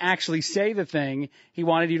didn't actually say the thing he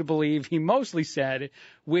wanted you to believe he mostly said,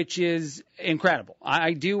 which is incredible.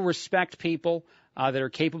 I do respect people that are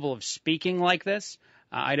capable of speaking like this.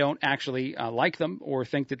 I don't actually like them or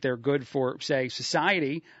think that they're good for, say,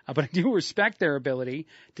 society, but I do respect their ability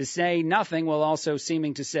to say nothing while also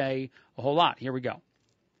seeming to say a whole lot. Here we go.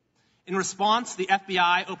 In response, the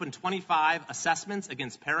FBI opened 25 assessments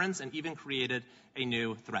against parents and even created a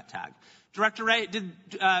new threat tag. Director Wray, did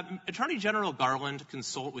Attorney General Garland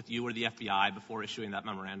consult with you or the FBI before issuing that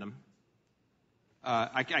memorandum?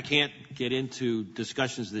 I can't get into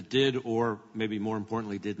discussions that did, or maybe more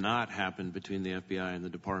importantly, did not happen between the FBI and the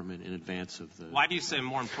department in advance of the... Why do you say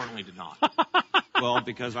more importantly did not? Well,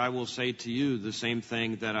 because I will say to you the same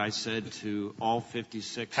thing that I said to all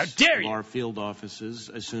 56 of our field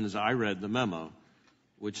offices as soon as I read the memo,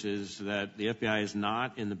 which is that the FBI is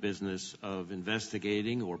not in the business of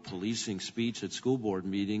investigating or policing speech at school board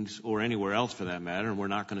meetings or anywhere else for that matter, and we're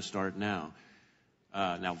not going to start now.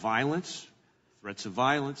 Now, violence... Threats of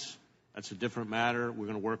violence, that's a different matter. We're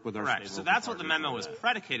going to work with our Correct. So that's what the memo was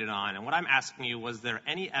predicated on. And what I'm asking you, was there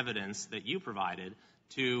any evidence that you provided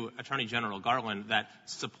to Attorney General Garland that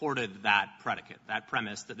supported that predicate, that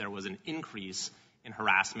premise that there was an increase in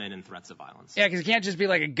harassment and threats of violence? Yeah, because it can't just be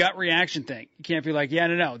like a gut reaction thing. You can't be like,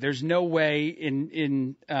 no, there's no way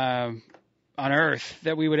on earth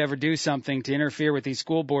that we would ever do something to interfere with these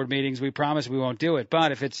school board meetings. We promise we won't do it.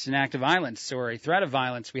 But if it's an act of violence or a threat of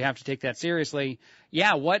violence, we have to take that seriously.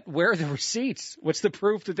 Yeah, where are the receipts? What's the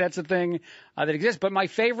proof that that's a thing that exists? But my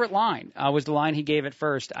favorite line was the line he gave at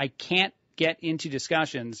first. I can't get into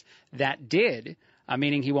discussions that did,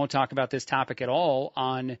 meaning he won't talk about this topic at all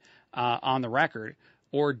on the record,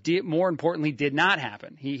 or more importantly, did not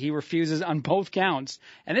happen. He refuses on both counts.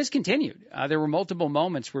 And this continued. There were multiple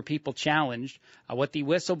moments where people challenged what the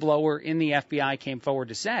whistleblower in the FBI came forward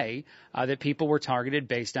to say, that people were targeted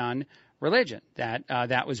based on religion,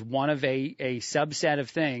 that was one of a subset of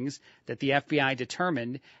things that the FBI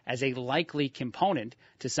determined as a likely component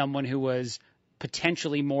to someone who was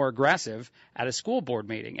potentially more aggressive at a school board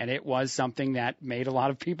meeting. And it was something that made a lot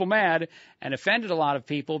of people mad and offended a lot of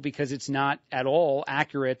people because it's not at all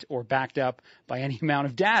accurate or backed up by any amount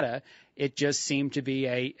of data. It just seemed to be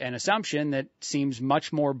an assumption that seems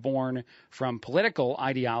much more born from political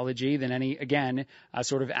ideology than any, again,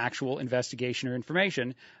 sort of actual investigation or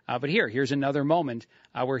information. But here's another moment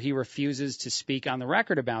where he refuses to speak on the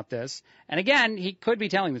record about this. And again, he could be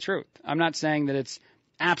telling the truth. I'm not saying that it's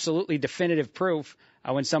absolutely definitive proof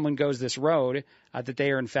when someone goes this road that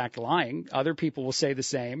they are in fact lying. Other people will say the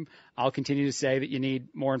same. I'll continue to say that you need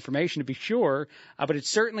more information to be sure, but it's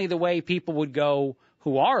certainly the way people would go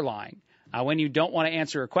who are lying. When you don't want to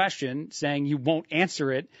answer a question, saying you won't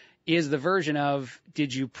answer it is the version of,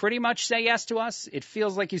 did you pretty much say yes to us? It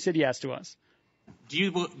feels like you said yes to us. Do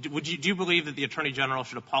you believe that the Attorney General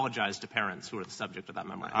should apologize to parents who are the subject of that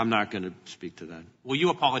memorandum? I'm not going to speak to that. Will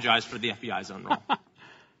you apologize for the FBI's own role?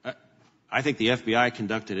 I think the FBI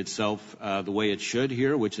conducted itself the way it should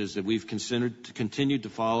here, which is that we've continued to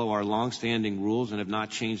follow our longstanding rules and have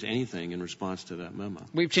not changed anything in response to that memo.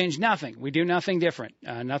 We've changed nothing. We do nothing different,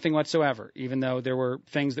 nothing whatsoever, even though there were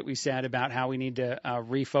things that we said about how we need to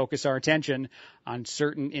refocus our attention on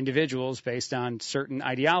certain individuals based on certain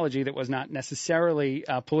ideology that was not necessarily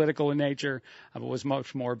political in nature, but was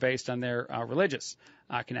much more based on their religious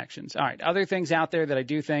connections. All right, other things out there that I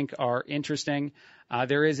do think are interesting.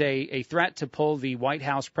 There is a threat to pull the White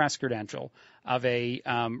House press credential of a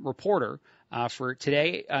reporter for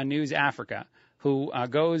Today News Africa who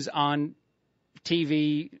goes on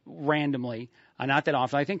TV randomly, not that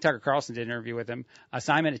often. I think Tucker Carlson did an interview with him.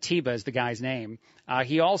 Simon Atiba is the guy's name.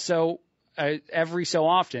 He also every so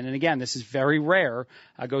often, and again, this is very rare,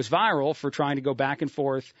 goes viral for trying to go back and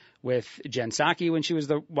forth with Jen Psaki when she was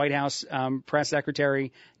the White House press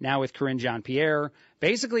secretary, now with Karine Jean-Pierre,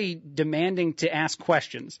 basically demanding to ask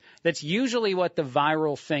questions. That's usually what the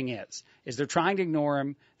viral thing is they're trying to ignore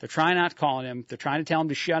him, they're trying not to call on him, they're trying to tell him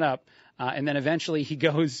to shut up, and then eventually he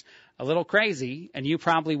goes a little crazy, and you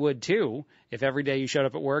probably would too, if every day you showed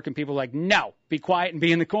up at work and people were like, no, be quiet and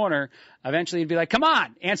be in the corner. Eventually you'd be like, come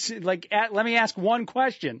on, answer, let me ask one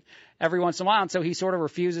question every once in a while. And so he sort of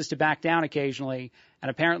refuses to back down occasionally. And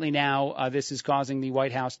apparently now this is causing the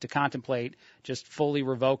White House to contemplate just fully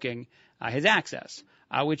revoking his access,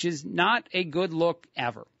 which is not a good look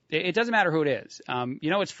ever. It doesn't matter who it is.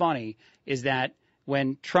 What's funny is that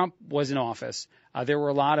when Trump was in office, there were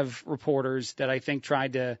a lot of reporters that I think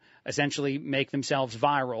tried to essentially make themselves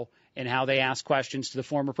viral in how they asked questions to the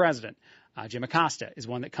former president. Jim Acosta is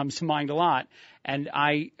one that comes to mind a lot. And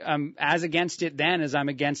I am as against it then as I'm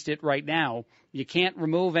against it right now. You can't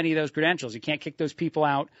remove any of those credentials. You can't kick those people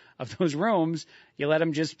out of those rooms. You let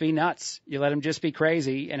them just be nuts. You let them just be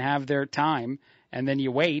crazy and have their time. And then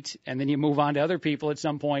you wait, and then you move on to other people at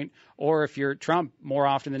some point. Or if you're Trump, more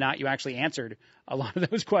often than not, you actually answered a lot of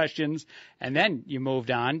those questions, and then you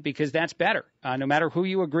moved on because that's better. No matter who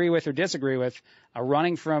you agree with or disagree with,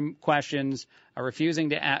 running from questions, refusing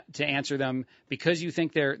to answer them because you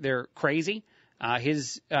think they're crazy.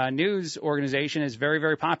 His news organization is very,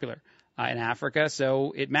 very popular in Africa,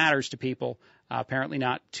 so it matters to people. Apparently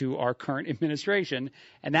not to our current administration.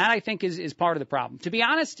 And that, I think, is part of the problem. To be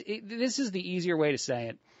honest, this is the easier way to say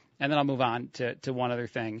it. And then I'll move on to one other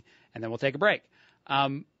thing, and then we'll take a break.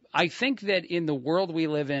 I think that in the world we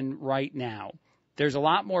live in right now, there's a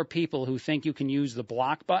lot more people who think you can use the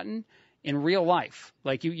block button in real life.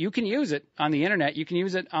 Like you can use it on the internet. You can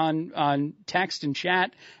use it on text and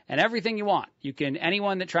chat and everything you want.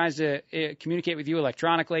 Anyone that tries to communicate with you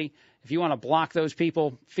electronically, if you want to block those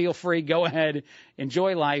people, feel free, go ahead,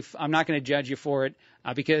 enjoy life. I'm not going to judge you for it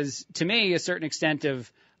because to me, a certain extent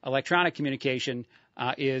of electronic communication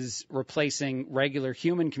is replacing regular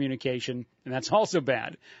human communication, and that's also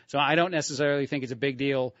bad. So I don't necessarily think it's a big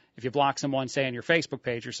deal if you block someone, say, on your Facebook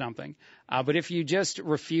page or something. But if you just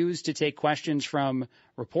refuse to take questions from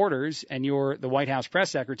reporters and you're the White House press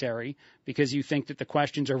secretary because you think that the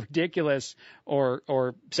questions are ridiculous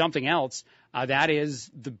or something else, that is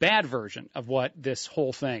the bad version of what this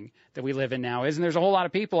whole thing that we live in now is. And there's a whole lot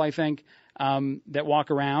of people, I think, that walk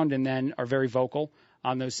around and then are very vocal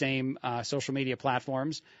on those same social media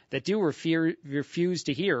platforms that do refuse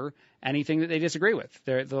to hear anything that they disagree with.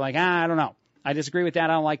 They're like, I don't know. I disagree with that.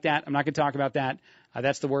 I don't like that. I'm not going to talk about that.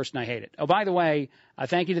 That's the worst, and I hate it. Oh, by the way,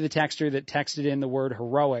 thank you to the texter that texted in the word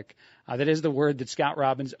heroic. That is the word that Scott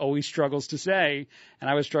Robbins always struggles to say, and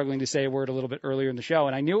I was struggling to say a word a little bit earlier in the show,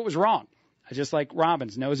 and I knew it was wrong. Just like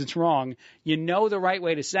Robbins knows it's wrong. You know the right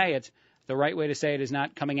way to say it. The right way to say it is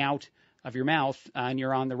not coming out of your mouth and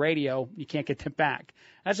you're on the radio. You can't get that back.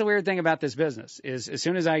 That's the weird thing about this business is as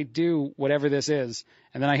soon as I do whatever this is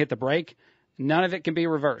and then I hit the brake, none of it can be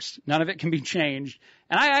reversed. None of it can be changed.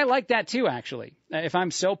 And I like that too, actually. If I'm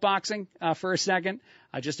soapboxing for a second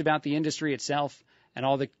just about the industry itself and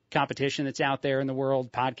all the competition that's out there in the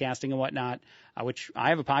world, podcasting and whatnot, which I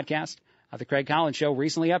have a podcast. The Craig Collins Show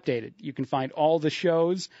recently updated. You can find all the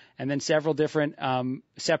shows and then several different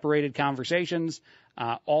separated conversations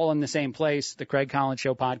all in the same place. The Craig Collins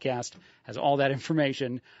Show podcast has all that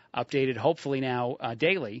information updated, hopefully now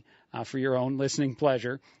daily for your own listening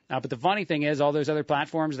pleasure. But the funny thing is all those other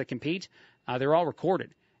platforms that compete, they're all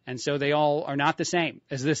recorded. And so they all are not the same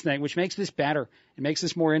as this thing, which makes this better. It makes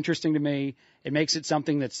this more interesting to me. It makes it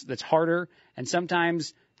something that's harder. And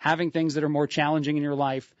sometimes having things that are more challenging in your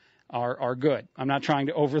life are good. I'm not trying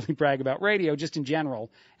to overly brag about radio, just in general.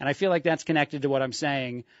 And I feel like that's connected to what I'm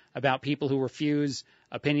saying about people who refuse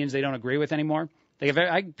opinions they don't agree with anymore.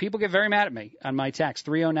 People get very mad at me on my text,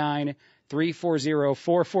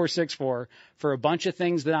 340-4464 for a bunch of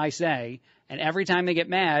things that I say. And every time they get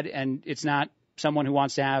mad, and it's not someone who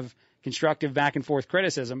wants to have constructive back and forth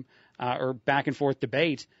criticism or back and forth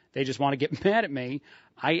debate, they just want to get mad at me.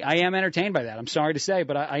 I am entertained by that. I'm sorry to say,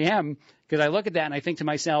 but I am, because I look at that and I think to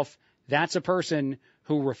myself, that's a person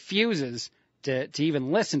who refuses to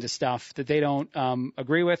even listen to stuff that they don't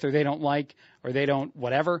agree with, or they don't like, or they don't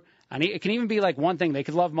whatever. And it can even be like one thing. They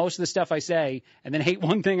could love most of the stuff I say and then hate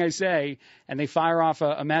one thing I say, and they fire off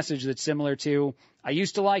a message that's similar to, I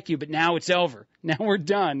used to like you, but now it's over. Now we're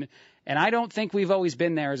done. And I don't think we've always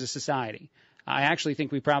been there as a society. I actually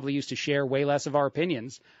think we probably used to share way less of our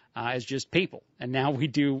opinions as just people. And now we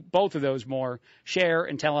do both of those more, share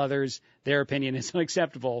and tell others their opinion is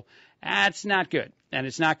unacceptable. That's not good. And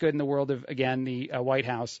it's not good in the world of, again, the White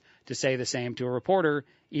House to say the same to a reporter,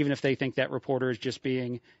 even if they think that reporter is just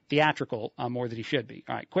being theatrical more than he should be.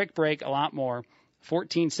 All right, quick break, a lot more.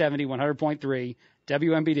 1470, 100.3,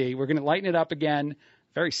 WMBD. We're going to lighten it up again.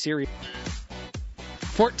 Very serious.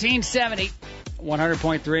 1470,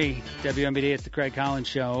 100.3, WMBD. It's the Craig Collins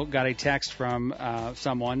Show. Got a text from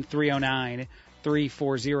someone,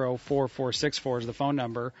 309-340-4464 is the phone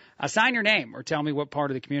number. Sign your name or tell me what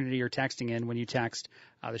part of the community you're texting in when you text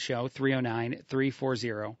the show,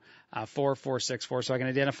 309-340-4464, so I can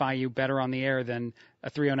identify you better on the air than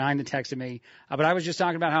a 309 that texted me. But I was just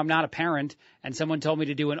talking about how I'm not a parent, and someone told me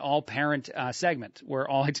to do an all-parent segment where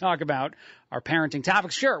all I talk about are parenting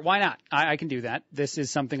topics. Sure, why not? I can do that. This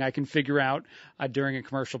is something I can figure out during a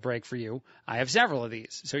commercial break for you. I have several of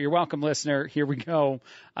these, so you're welcome, listener. Here we go.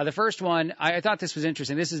 The first one, I thought this was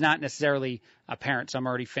interesting. This is not necessarily a parent, so I'm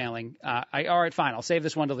already failing. All right, fine. I'll save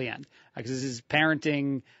this one till the end because this is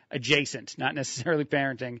parenting adjacent, not necessarily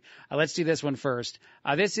parenting. Let's do this one first.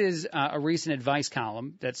 This is a recent advice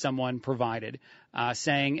column that someone provided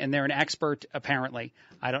saying, and they're an expert apparently.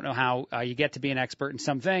 I don't know how you get to be an expert in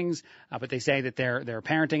some things, but they say that they're a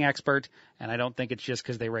parenting expert, and I don't think it's just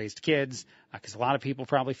because they raised kids, because a lot of people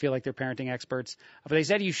probably feel like they're parenting experts. But they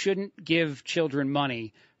said you shouldn't give children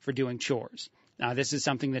money for doing chores. This is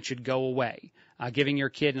something that should go away. Giving your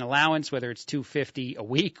kid an allowance, whether it's $250 a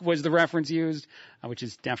week was the reference used, which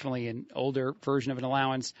is definitely an older version of an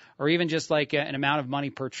allowance, or even just like an amount of money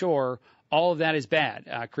per chore, all of that is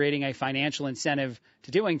bad. Creating a financial incentive to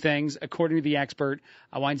doing things, according to the expert,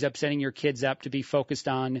 winds up setting your kids up to be focused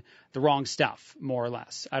on the wrong stuff, more or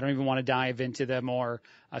less. I don't even want to dive into the more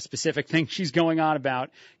specific things she's going on about,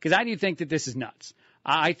 because I do think that this is nuts.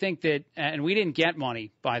 I think that, and we didn't get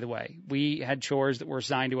money, by the way. We had chores that were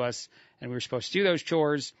assigned to us, and we were supposed to do those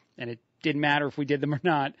chores, and it didn't matter if we did them or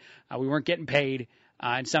not. We weren't getting paid,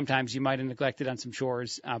 and sometimes you might have neglected on some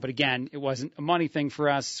chores. But again, it wasn't a money thing for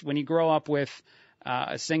us. When you grow up with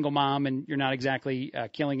a single mom and you're not exactly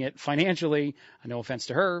killing it financially, no offense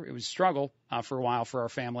to her, it was a struggle for a while for our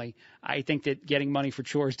family. I think that getting money for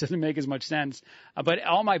chores doesn't make as much sense. But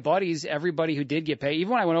all my buddies, everybody who did get paid,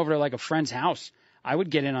 even when I went over to like a friend's house, I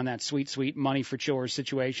would get in on that sweet, sweet money for chores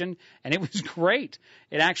situation, and it was great.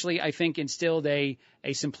 It actually, I think, instilled a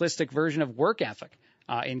simplistic version of work ethic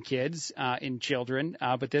in kids, in children.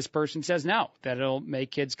 But this person says no, that it'll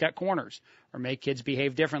make kids cut corners or make kids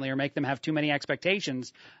behave differently or make them have too many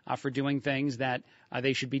expectations for doing things that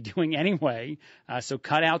they should be doing anyway. So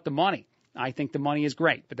cut out the money. I think the money is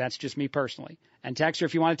great, but that's just me personally. And texter,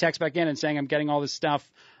 if you want to text back in and saying I'm getting all this stuff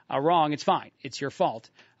wrong, it's fine. It's your fault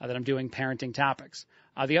that I'm doing parenting topics.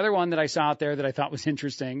 The other one that I saw out there that I thought was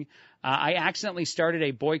interesting, I accidentally started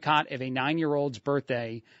a boycott of a 9-year-old's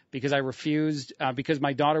birthday because I refused, because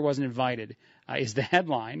my daughter wasn't invited, is the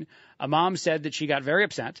headline. A mom said that she got very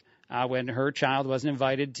upset when her child wasn't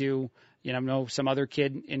invited to, some other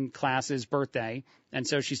kid in class's birthday. And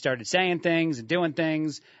so she started saying things and doing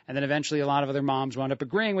things. And then eventually a lot of other moms wound up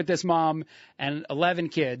agreeing with this mom. And 11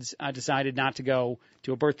 kids decided not to go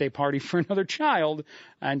to a birthday party for another child.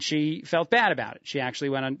 And she felt bad about it. She actually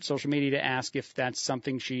went on social media to ask if that's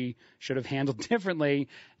something she should have handled differently.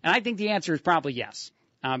 And I think the answer is probably yes,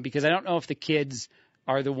 because I don't know if the kids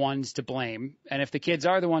are the ones to blame. And if the kids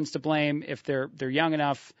are the ones to blame, if they're young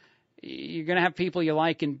enough, you're going to have people you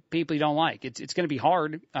like and people you don't like. It's going to be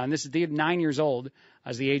hard. And this is 9 years old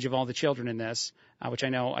as the age of all the children in this, which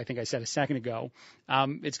I think I said a second ago.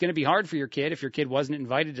 It's going to be hard for your kid if your kid wasn't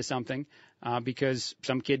invited to something because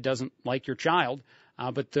some kid doesn't like your child.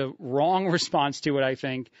 But the wrong response to it, I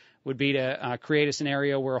think, would be to create a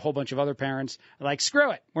scenario where a whole bunch of other parents are like, screw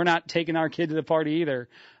it, we're not taking our kid to the party either.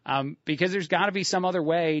 Because there's got to be some other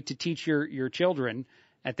way to teach your children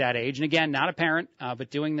at that age. And again, not a parent,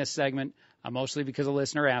 but doing this segment mostly because a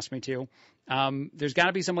listener asked me to. There's got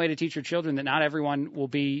to be some way to teach your children that not everyone will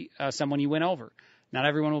be someone you win over. Not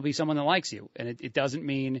everyone will be someone that likes you. And it doesn't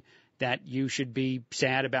mean that you should be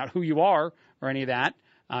sad about who you are or any of that.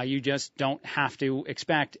 You just don't have to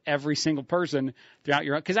expect every single person throughout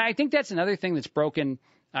your, because I think that's another thing that's broken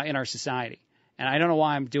in our society. And I don't know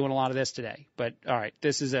why I'm doing a lot of this today, but all right,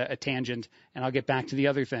 this is a tangent, and I'll get back to the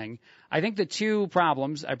other thing. I think the two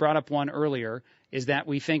problems, I brought up one earlier, is that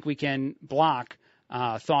we think we can block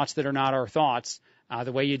thoughts that are not our thoughts,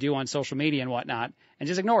 the way you do on social media and whatnot, and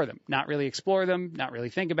just ignore them, not really explore them, not really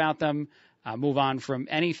think about them, move on from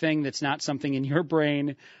anything that's not something in your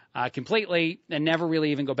brain completely, and never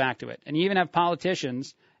really even go back to it. And you even have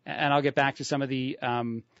politicians, and I'll get back to some of the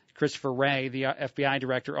Christopher Wray, the FBI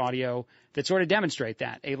director audio, that sort of demonstrate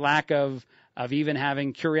that, a lack of even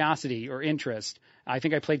having curiosity or interest. I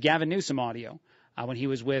think I played Gavin Newsom audio when he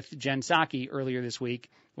was with Jen Psaki earlier this week,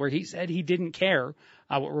 where he said he didn't care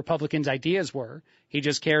what Republicans' ideas were. He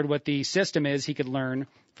just cared what the system is he could learn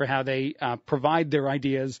for how they provide their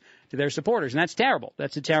ideas to their supporters. And that's terrible.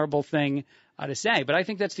 That's a terrible thing to say. But I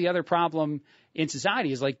think that's the other problem in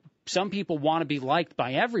society is, like, some people want to be liked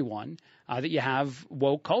by everyone, that you have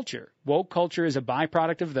woke culture. Woke culture is a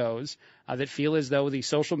byproduct of those that feel as though the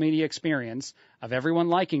social media experience of everyone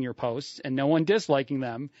liking your posts and no one disliking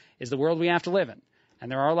them is the world we have to live in. And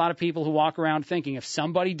there are a lot of people who walk around thinking if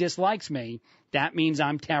somebody dislikes me, that means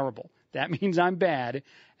I'm terrible. That means I'm bad.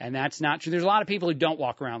 And that's not true. There's a lot of people who don't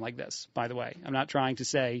walk around like this, by the way. I'm not trying to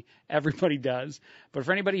say everybody does. But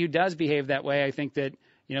for anybody who does behave that way, I think that,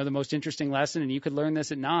 you know, the most interesting lesson, and you could learn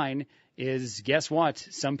this at 9, is guess what?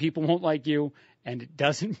 Some people won't like you, and it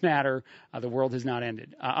doesn't matter. The world has not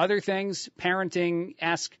ended. Other things,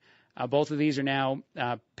 parenting-esque. Both of these are now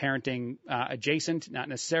parenting adjacent, not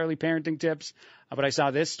necessarily parenting tips. But I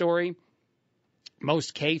saw this story.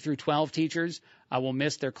 Most K through 12 teachers will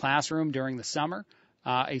miss their classroom during the summer.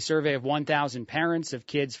 A survey of 1,000 parents of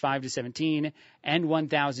kids 5 to 17 and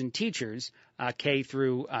 1,000 teachers K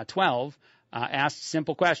through 12 asked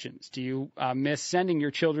simple questions. Do you miss sending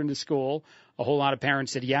your children to school? A whole lot of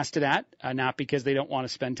parents said yes to that, not because they don't want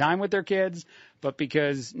to spend time with their kids, but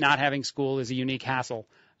because not having school is a unique hassle.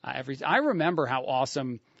 I remember how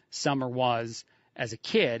awesome summer was as a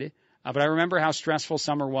kid, but I remember how stressful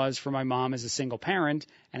summer was for my mom as a single parent,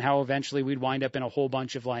 and how eventually we'd wind up in a whole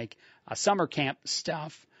bunch of like summer camp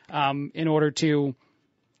stuff in order to,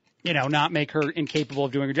 you know, not make her incapable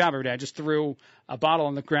of doing her job every day. I just threw a bottle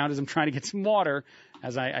on the ground as I'm trying to get some water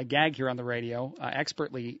as I gag here on the radio,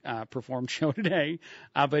 expertly performed show today.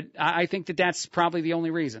 But I think that that's probably the only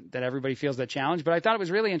reason that everybody feels that challenge. But I thought it was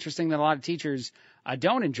really interesting that a lot of teachers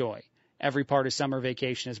don't enjoy every part of summer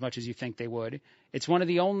vacation as much as you think they would. It's one of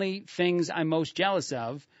the only things I'm most jealous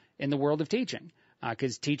of in the world of teaching,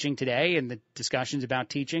 because teaching today and the discussions about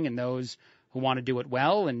teaching and those who want to do it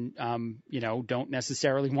well and, you know, don't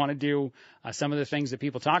necessarily want to do some of the things that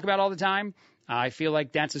people talk about all the time, I feel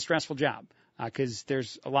like that's a stressful job, because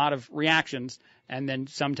there's a lot of reactions. And then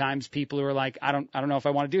sometimes people who are like, I don't know if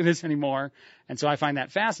I want to do this anymore. And so I find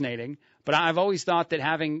that fascinating. But I've always thought that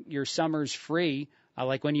having your summers free,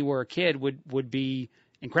 like when you were a kid, would be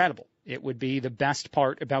incredible. It would be the best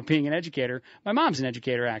part about being an educator. My mom's an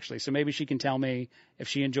educator, actually, so maybe she can tell me if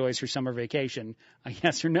she enjoys her summer vacation,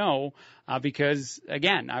 yes or no, because,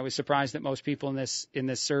 again, I was surprised that most people in this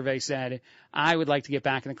survey said, I would like to get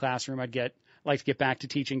back in the classroom. I'd like to get back to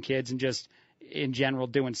teaching kids and just, in general,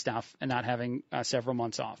 doing stuff and not having several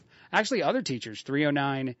months off. Actually, other teachers,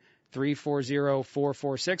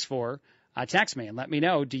 309-340-4464, text me and let me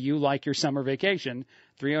know, do you like your summer vacation?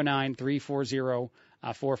 309-340-4464.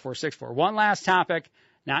 One last topic,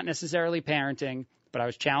 not necessarily parenting, but I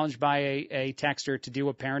was challenged by a texter to do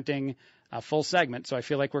a parenting full segment, so I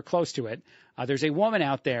feel like we're close to it. There's a woman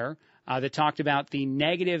out there that talked about the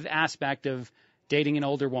negative aspect of dating an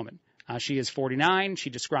older woman. She is 49. She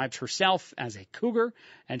describes herself as a cougar,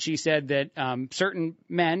 and she said that certain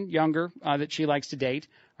men, younger, that she likes to date,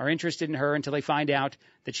 are interested in her until they find out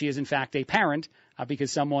that she is, in fact, a parent,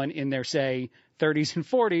 because someone in their, say, 30s and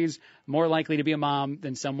 40s more likely to be a mom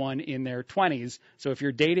than someone in their 20s. So if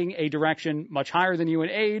you're dating a direction much higher than you in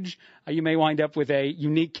age, you may wind up with a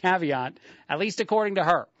unique caveat, at least according to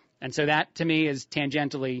her. And so that, to me, is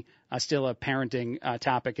tangentially still a parenting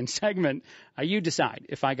topic and segment. You decide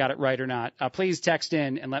if I got it right or not. Please text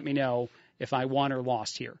in and let me know if I won or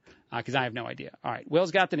lost here, because I have no idea. All right, Will's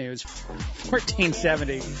got the news.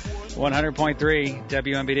 1470, 100.3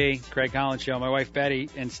 WMBD, Craig Collins Show. My wife Betty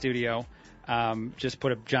in studio just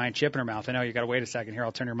put a giant chip in her mouth. I know you got to wait a second here.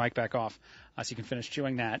 I'll turn your mic back off so you can finish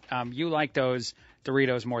chewing that. You like those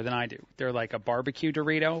Doritos more than I do. They're like a barbecue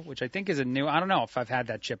Dorito, which I think is a new, I don't know if I've had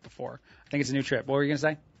that chip before. I think it's a new trip. What were you going to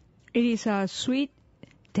say? It is a sweet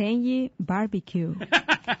tangy barbecue.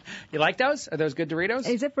 You like those? Are those good Doritos?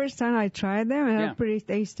 It's the first time I tried them, and they're pretty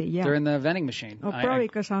tasty. Yeah, they're in the vending machine. Oh, probably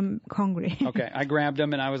because I'm hungry. Okay, I grabbed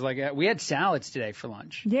them and I was like, we had salads today for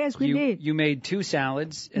lunch. Yes, we did. You made 2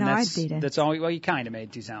 salads. And I didn't. That's all. Well, you kind of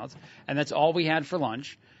made 2 salads, and that's all we had for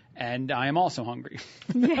lunch. And I am also hungry.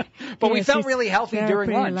 Yeah. But we felt really healthy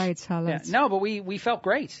during lunch. Light salads. Yeah. No, but we felt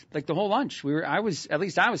great. Like the whole lunch. I was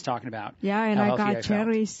talking about. Yeah, and I got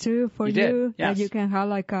cherries too for you. Yes. That you can have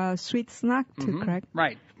like a sweet snack too, correct?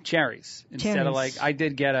 Right. Cherries. Instead of like, I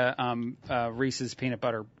did get a Reese's peanut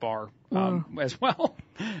butter bar as well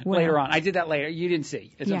later on. I did that later. You didn't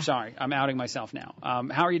see. I'm sorry. I'm outing myself now.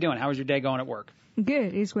 How are you doing? How was your day going at work?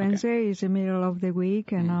 Good. It's Wednesday. Okay. It's the middle of the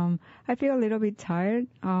week, and I feel a little bit tired.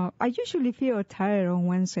 I usually feel tired on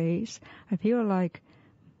Wednesdays. I feel like,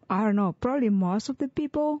 I don't know, probably most of the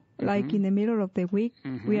people, like in the middle of the week,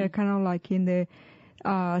 we are kind of like in the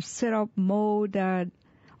setup mode that,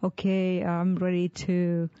 okay, I'm ready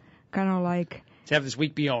to kind of like... to have this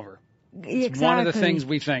week be over. It's exactly. One of the things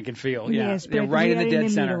we think and feel. Yeah. Yes, but right in the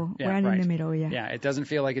dead center. Yeah, right in the middle, yeah. Yeah, it doesn't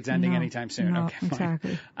feel like it's ending anytime soon. No, okay,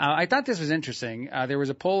 exactly. I thought this was interesting. There was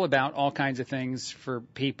a poll about all kinds of things for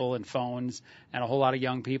people and phones, and a whole lot of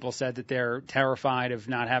young people said that they're terrified of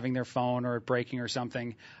not having their phone or it breaking or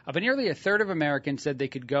something. But nearly a third of Americans said they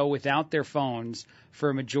could go without their phones for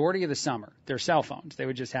a majority of the summer, their cell phones. They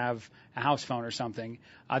would just have a house phone or something.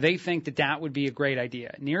 They think that would be a great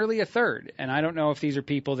idea. Nearly a third. And I don't know if these are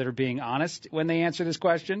people that are being honest when they answer this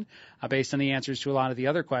question, based on the answers to a lot of the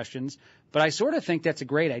other questions. But I sort of think that's a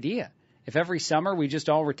great idea. If every summer we just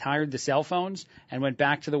all retired the cell phones and went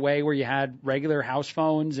back to the way where you had regular house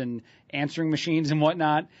phones and answering machines and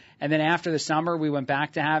whatnot, and then after the summer we went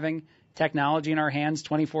back to having technology in our hands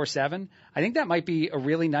 24/7, I think that might be a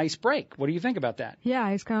really nice break. What do you think about that? Yeah,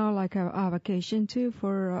 it's kind of like a vacation too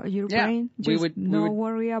for your brain. Just we would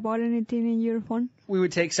worry about anything in your phone. We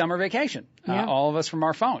would take summer vacation, all of us from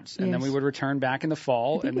our phones, and then we would return back in the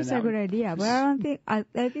fall. I think it's a good idea, but I don't think I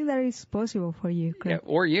think that is possible for you. Yeah,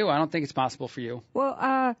 or you. I don't think it's possible for you. Well,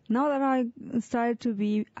 now that I started to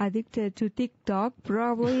be addicted to TikTok,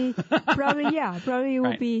 probably it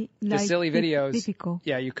will be like the silly videos. Difficult.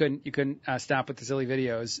 Yeah, you couldn't stop with the silly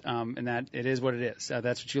videos, and that it is what it is.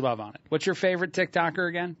 That's what you love on it. What's your favorite TikToker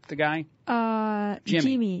again? The guy?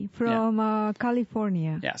 Jimmy from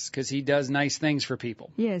California. Yes, because he does nice things for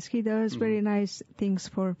people. Yes, he does very nice things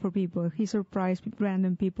for people. He surprises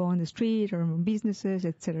random people on the street or businesses,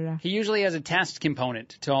 etc. He usually has a test component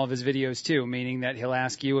to all of his videos too, meaning that he'll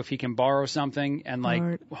ask you if he can borrow something, and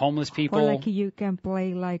like homeless people. Or like you can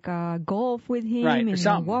play like golf with him in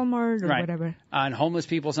Walmart or whatever. And homeless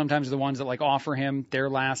people sometimes are the ones that like offer him their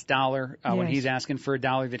last dollar when he's asking for a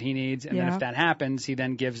dollar that he needs, and then if that happens, he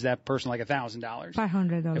then gives that person like $1,000.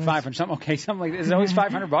 $500. Something like that. Is it always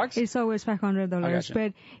 $500? It's always $500,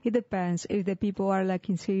 but it depends. If the people are like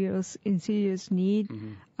in serious need,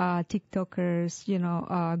 TikTokers,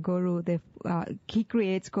 go to the he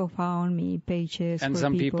creates GoFundMe pages, and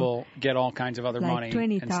some people get all kinds of other like money,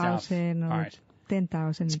 $20,000 or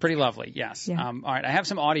 $10,000. It's pretty lovely, yes. Yeah. All right, I have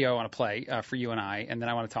some audio I want to play for you and I, and then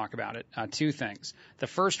I want to talk about it. 2 things. The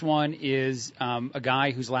first one is a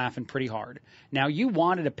guy who's laughing pretty hard. Now, you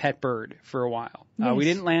wanted a pet bird for a while. Yes. We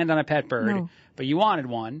didn't land on a pet bird, no. But you wanted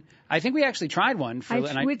one. I think we actually tried one.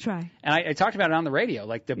 We tried. And I talked about it on the radio.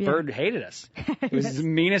 Like, the bird hated us. It was the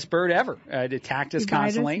meanest bird ever. It attacked us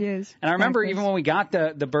constantly. Yes. And I remember even when we got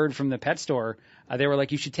the bird from the pet store, they were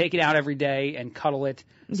like, you should take it out every day and cuddle it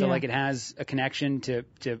so like it has a connection to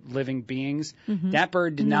living beings. That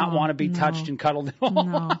bird did not want to be touched and cuddled at all.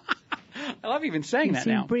 No. I love even saying that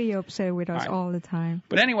now. He's pretty upset with us all the time.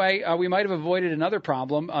 But anyway, we might have avoided another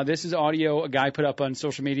problem. This is audio a guy put up on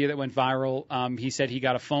social media that went viral. He said he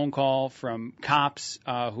got a phone call from cops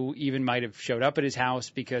who even might have showed up at his house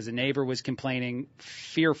because a neighbor was complaining,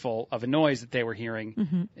 fearful of a noise that they were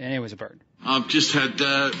hearing, and it was a bird. I've just had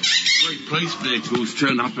 3 police vehicles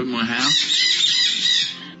turn up at my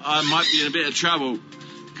house. I might be in a bit of trouble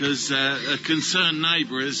because a concerned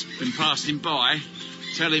neighbour has been passing by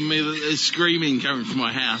telling me that there's screaming coming from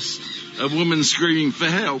my house. A woman screaming for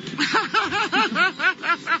help.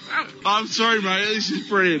 I'm sorry, mate. This is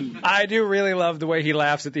brilliant. I do really love the way he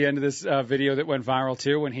laughs at the end of this video that went viral,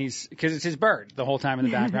 too, because it's his bird the whole time in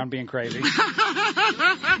the background being crazy.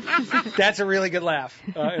 That's a really good laugh,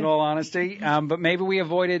 in all honesty. But maybe we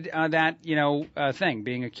avoided that, thing,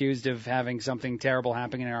 being accused of having something terrible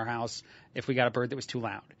happening in our house if we got a bird that was too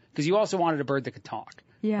loud. Because you also wanted a bird that could talk.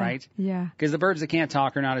 Yeah, right? Yeah. Because the birds that can't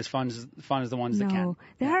talk are not as fun as the ones that can.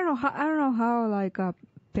 I don't know how like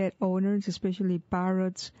pet owners, especially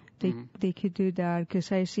parrots, they could do that,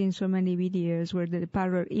 because I've seen so many videos where the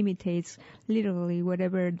parrot imitates literally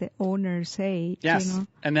whatever the owner say. Yes, you know?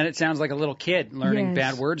 And then it sounds like a little kid learning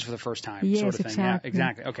bad words for the first time, sort of thing. Exactly. Yeah,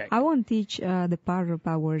 exactly. Okay. I won't teach the parrot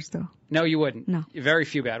bad words, though. No, you wouldn't. No. Very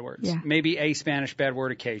few bad words. Yeah. Maybe a Spanish bad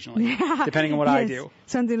word occasionally, depending on what I do.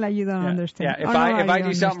 Something like you don't understand. Yeah, if I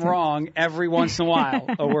do something wrong, every once in a while,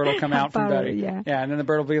 a word will come out from Betty. Yeah, and then the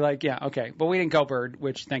bird will be like, yeah, okay. But we didn't go bird,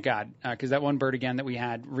 which thank God, because that one bird again that we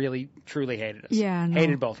had really, truly hated us. Yeah, no.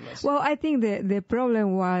 Hated both of us. Well, I think the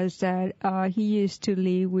problem was that he used to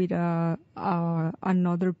live with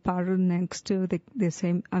another parrot next to the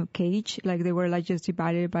same cage. Like they were like just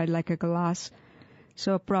divided by like a glass.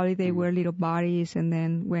 So probably they were little bodies, and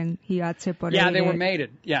then when he got separated... Yeah, they were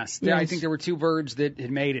mated, yes. I think there were two birds that had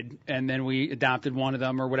mated, and then we adopted one of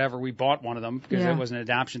them or whatever. We bought one of them because it was an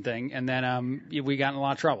adoption thing, and then we got in a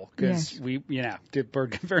lot of trouble because the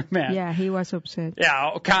bird got very mad. Yeah, he was upset.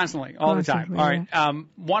 Yeah, constantly, all the time. All right,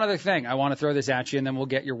 one other thing. I want to throw this at you, and then we'll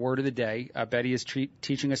get your word of the day. Betty is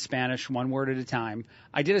teaching us Spanish one word at a time.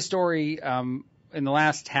 I did a story in the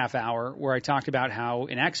last half hour where I talked about how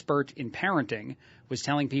an expert in parenting was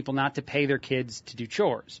telling people not to pay their kids to do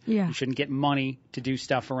chores. Yeah. You shouldn't get money to do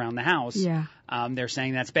stuff around the house. Yeah. They're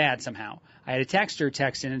saying that's bad somehow. I had a texter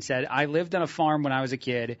text in and said, I lived on a farm when I was a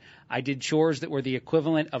kid. I did chores that were the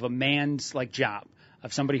equivalent of a man's job,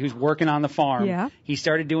 of somebody who's working on the farm. Yeah. He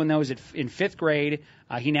started doing those in fifth grade.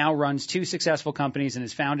 He now runs 2 successful companies and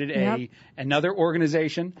has founded another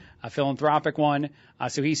organization, a philanthropic one.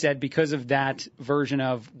 So he said because of that version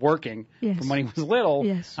of working from when he was little,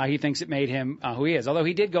 he thinks it made him who he is. Although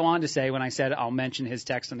he did go on to say, when I said I'll mention his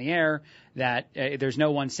text on the air, that there's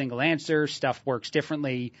no one single answer. Stuff works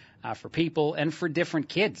differently for people and for different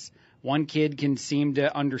kids. One kid can seem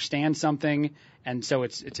to understand something, and so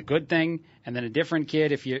it's a good thing. And then a different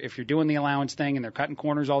kid, if you're doing the allowance thing and they're cutting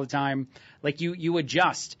corners all the time, like you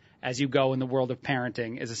adjust as you go in the world of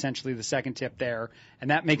parenting is essentially the second tip there.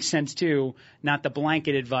 And that makes sense too, not the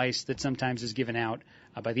blanket advice that sometimes is given out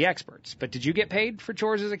by the experts. But did you get paid for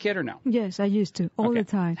chores as a kid or no? Yes, I used to all the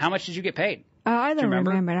time. How much did you get paid? I don't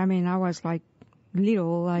remember. I mean, I was like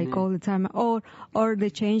little, all the time, or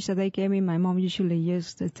the change that they gave me, my mom usually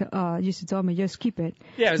used to tell me just keep it.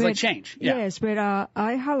 Yeah, it was like change. Yeah. Yes, but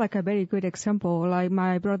I had like a very good example. Like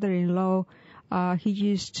my brother-in-law, he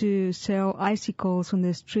used to sell icicles on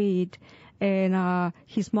the street, and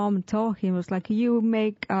his mom told him, was like, you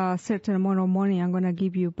make a certain amount of money, I'm gonna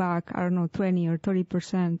give you back, I don't know, 20 or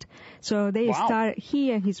 30%. So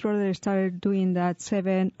he and his brother started doing that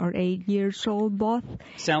 7 or 8 years old both.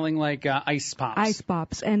 Selling like ice pops. Ice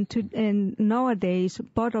pops. And nowadays,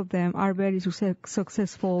 both of them are very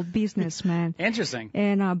successful businessmen. Interesting.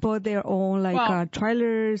 And bought their own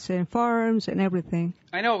trailers and farms and everything.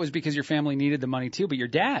 I know it was because your family needed the money too, but your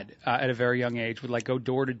dad, at a very young age, would go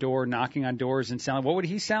door to door, knocking on doors and selling. What would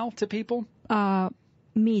he sell to people?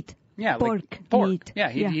 Meat. Yeah, pork. Meat. Yeah,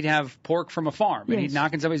 he'd have pork from a farm, and he'd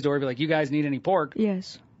knock on somebody's door and be like, "You guys need any pork?"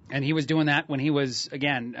 Yes. And he was doing that when he was,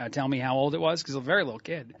 again, tell me how old it was, because a very little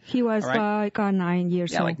kid. He was like 9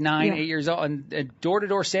 years old. Yeah, like 9, 8 years old. And a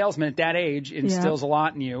door-to-door salesman at that age instills a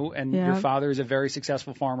lot in you. And your father is a very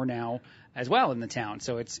successful farmer now as well in the town.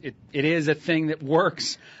 So it is a thing that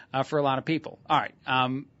works for a lot of people. All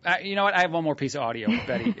right. You know what? I have one more piece of audio,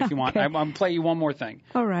 Betty, if you want. I'm going to play you one more thing.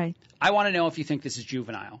 All right. I want to know if you think this is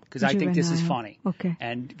juvenile, because I think this is funny. Okay.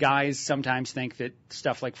 And guys sometimes think that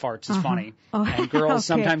stuff like farts is funny. And girls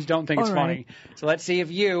sometimes don't think it's funny. So let's see if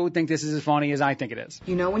you think this is as funny as I think it is.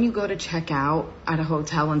 You know when you go to check out at a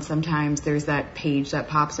hotel and sometimes there's that page that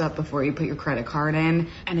pops up before you put your credit card in,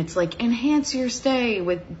 and it's like, enhance your stay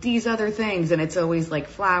with these other things, and it's always like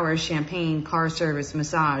flowers, champagne, car service,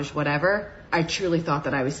 massage, whatever. I truly thought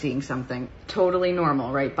that I was seeing something totally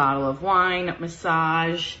normal, right? Bottle of wine,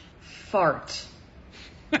 massage, fart.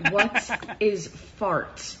 What is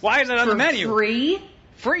fart? Why is it on the menu? Free?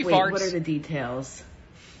 Free Wait, farts. What are the details?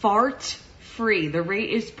 Fart free. The rate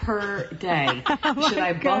is per day. Should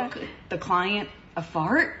I book the client a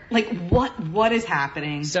fart? Like what is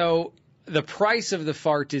happening? So the price of the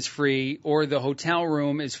fart is free, or the hotel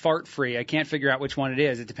room is fart free. I can't figure out which one it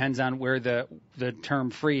is. It depends on where the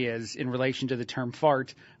term free is in relation to the term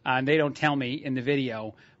fart. And they don't tell me in the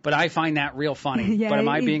video, but I find that real funny. Yeah, but am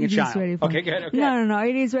I being a child? Okay, good. Okay. No,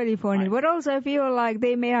 it is very funny. Right. But also I feel like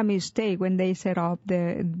they made a mistake when they set up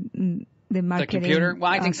the the marketing. The computer?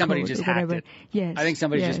 Well, I think somebody just hacked it. Yes. I think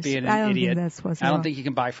somebody's just being an idiot. I don't think you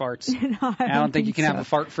can buy farts. No, I don't think you can have a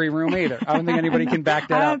fart-free room either. I don't think anybody can back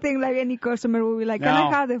that up. I don't think like any customer will be like, can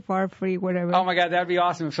I have the fart-free, whatever. Oh my God, that'd be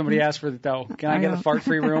awesome if somebody asked for it though. Can I get a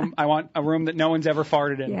fart-free room? I want a room that no one's ever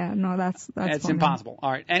farted in. Yeah, no, that's it's impossible.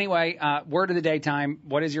 All right. Anyway, word of the day time.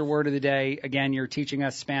 What is your word of the day? Again, you're teaching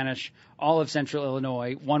us Spanish, all of Central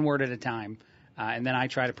Illinois, one word at a time, and then I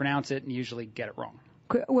try to pronounce it and usually get it wrong.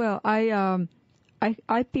 Well,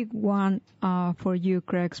 I picked one for you,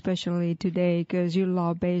 Craig, especially today because you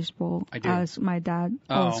love baseball. I do. As my dad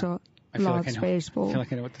also loves baseball. I feel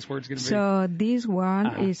like I know what this word's going to be. So this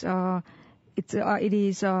one is it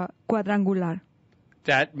is cuadrangular.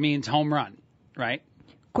 That means home run, right?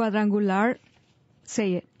 Cuadrangular.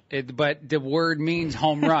 Say it. But the word means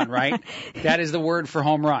home run, right? That is the word for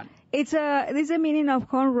home run. It's a meaning of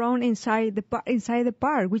home run inside the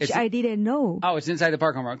park, which I didn't know. Oh, it's inside the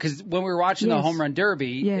park home run. Because when we were watching the home run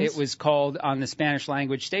derby, it was called on the Spanish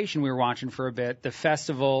language station we were watching for a bit, the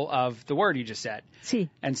festival of the word you just said. Sí.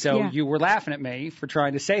 And so you were laughing at me for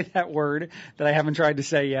trying to say that word that I haven't tried to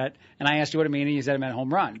say yet, and I asked you what it meant, and you said it meant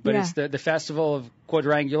home run. But it's the festival of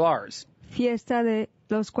quadrangulares. Fiesta de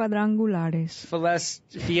los cuadrangulares.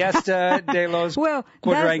 Fiesta de los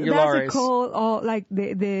quadrangulares. That's called, like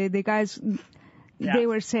the guys, they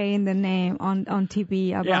were saying the name on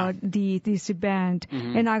TV about this event.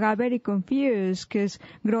 Mm-hmm. And I got very confused because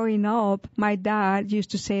growing up, my dad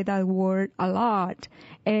used to say that word a lot.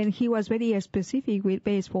 And he was very specific with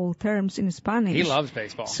baseball terms in Spanish. He loves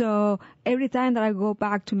baseball. So every time that I go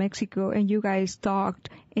back to Mexico and you guys talked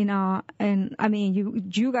you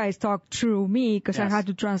guys talked through me because I had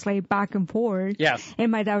to translate back and forth. Yes. And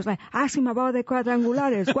my dad was like, ask him about the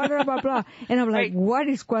cuadrangulares, blah, blah, blah. And I'm like, what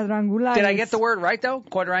is cuadrangulares? Did I get the word right though?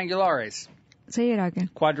 Quadrangulares. Say it again.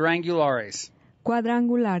 Quadrangulares.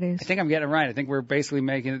 Cuadrangulares. I think I'm getting it right. I think we're basically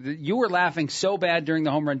making it. You were laughing so bad during the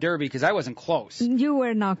home run derby because I wasn't close. You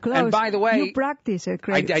were not close. And by the way, you practiced it,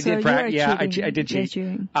 Craig. I did practice. Yeah, I did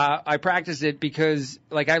cheat. I practiced it because,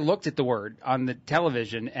 I looked at the word on the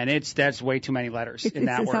television, and that's way too many letters in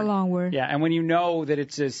that word. It's a long word. Yeah, and when you know that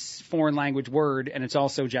it's a foreign language word and it's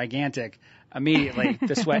also gigantic, immediately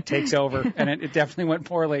the sweat takes over, and it definitely went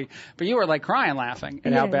poorly. But you were crying laughing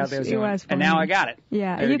at how badly I was doing. Was and now I got it.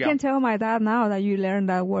 Yeah, you can tell my dad now that you learned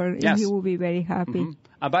that word, and he will be very happy.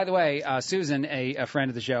 Mm-hmm. By the way, Susan, a friend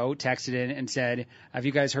of the show, texted in and said, have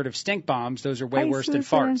you guys heard of stink bombs? Those are way worse than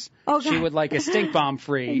farts. Oh, she would like a stink bomb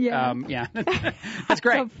free. Yeah. That's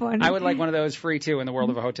great. So funny. I would like one of those free, too, in the world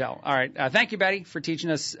of a hotel. All right. Thank you, Betty, for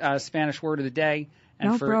teaching us Spanish word of the day.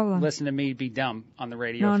 And for listening to me be dumb on the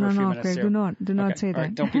radio for a few minutes, Craig, do not say that. All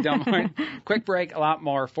right, don't be dumb. All right. Quick break, a lot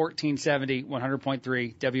more. 1470,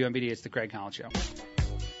 100.3, WMBD. It's the Craig Collins Show.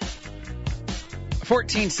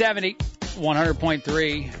 1470,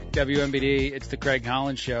 100.3, WMBD. It's the Craig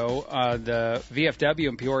Collins Show. The VFW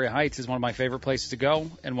in Peoria Heights is one of my favorite places to go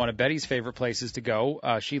and one of Betty's favorite places to go.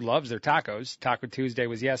 She loves their tacos. Taco Tuesday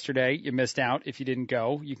was yesterday. You missed out if you didn't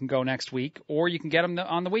go. You can go next week, or you can get them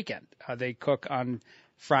on the weekend. They cook on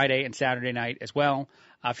Friday and Saturday night as well.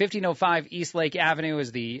 1505 East Lake Avenue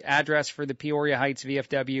is the address for the Peoria Heights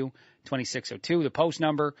VFW, 2602, the post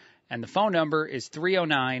number, and the phone number is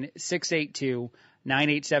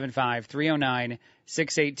 309-682-9875,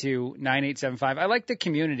 309-682-9875. I like the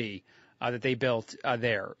community that they built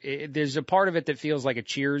there. There's a part of it that feels like a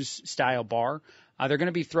Cheers-style bar. They're going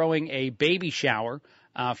to be throwing a baby shower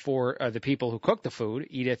for the people who cook the food,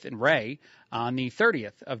 Edith and Ray, on the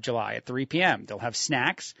 30th of July at 3 p.m. They'll have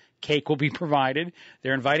snacks. Cake will be provided.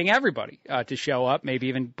 They're inviting everybody to show up, maybe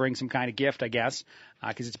even bring some kind of gift, I guess,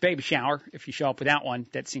 because it's a baby shower. If you show up without one,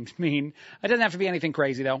 that seems mean. It doesn't have to be anything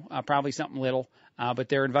crazy, though, probably something little. But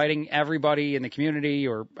they're inviting everybody in the community,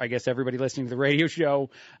 or I guess everybody listening to the radio show,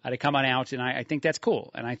 to come on out, and I think that's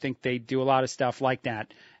cool. And I think they do a lot of stuff like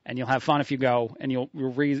that. And you'll have fun if you go, and you'll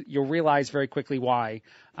realize very quickly why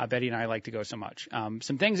Betty and I like to go so much.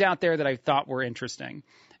 Some things out there that I thought were interesting.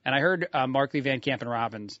 And I heard Markley, Van Camp, and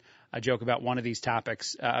Robbins joke about one of these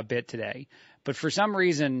topics a bit today. But for some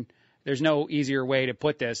reason, there's no easier way to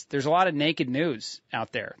put this. There's a lot of naked news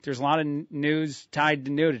out there. There's a lot of news tied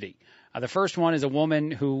to nudity. The first one is a woman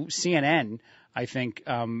who CNN, I think,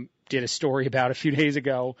 did a story about a few days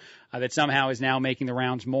ago that somehow is now making the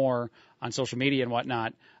rounds more on social media and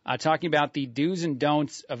whatnot, talking about the do's and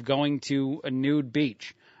don'ts of going to a nude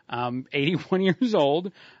beach. 81 years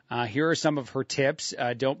old. Here are some of her tips.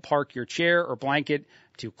 Don't park your chair or blanket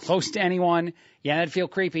too close to anyone. Yeah, that'd feel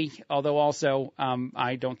creepy, although also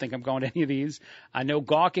I don't think I'm going to any of these. No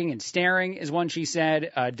gawking and staring is one she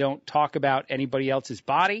said. Don't talk about anybody else's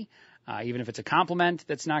body. Even if it's a compliment,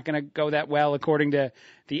 that's not going to go that well, according to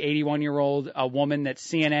the 81-year-old woman that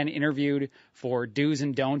CNN interviewed for do's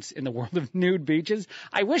and don'ts in the world of nude beaches.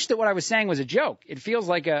 I wish that what I was saying was a joke. It feels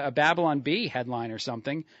like a Babylon Bee headline or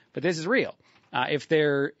something, but this is real. If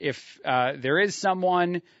there is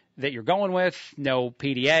someone that you're going with, no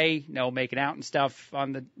PDA, no making out and stuff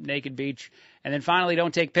on the naked beach, and then finally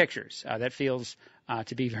don't take pictures. That feels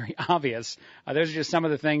to be very obvious. Those are just some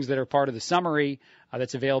of the things that are part of the summary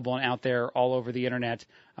that's available and out there all over the internet.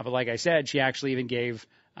 But like I said, she actually even gave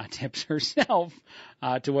tips herself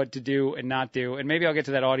to what to do and not do. And maybe I'll get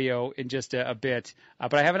to that audio in just a bit.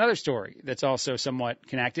 But I have another story that's also somewhat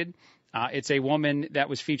connected. It's a woman that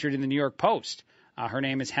was featured in the New York Post. Her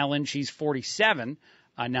name is Helen. She's 47,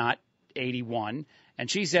 not 81. And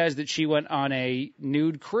she says that she went on a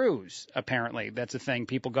nude cruise, apparently. That's a thing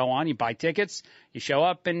people go on. You buy tickets, you show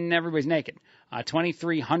up, and everybody's naked.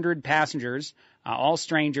 2,300 passengers, all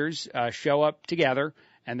strangers, show up together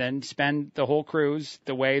and then spend the whole cruise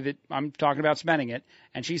the way that I'm talking about spending it.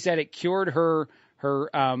 And she said it cured her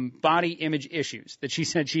body image issues that she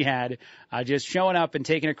said she had just showing up and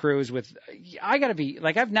taking a cruise with. I got to be,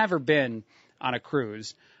 like, I've never been on a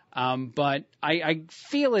cruise. But I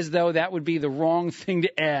feel as though that would be the wrong thing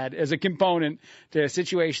to add as a component to a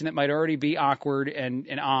situation that might already be awkward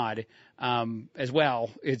and odd as well.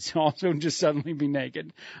 It's also just suddenly be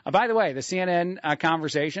naked. By the way, the CNN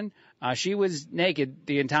conversation, she was naked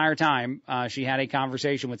the entire time. She had a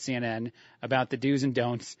conversation with CNN about the do's and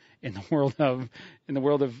don'ts in the world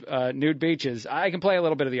of nude beaches. I can play a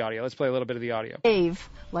little bit of the audio. Let's play a little bit of the audio. Behave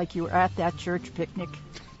like you were at that church picnic.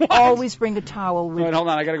 Always bring a towel with you. Wait, hold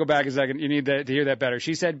on. I got to go back a second. You need to hear that better.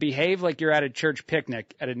 She said, behave like you're at a church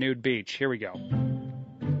picnic at a nude beach. Here we go.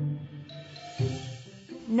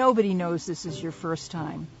 Nobody knows this is your first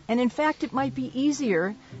time. And in fact, it might be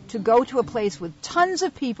easier to go to a place with tons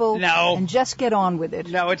of people and just get on with it.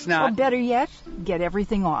 No, it's not. Or better yet, get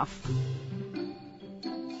everything off.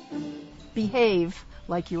 Behave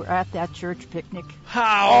like you were at that church picnic.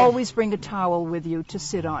 How? Always bring a towel with you to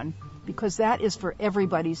sit on, because that is for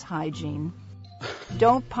everybody's hygiene.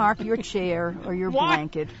 Don't park your chair or your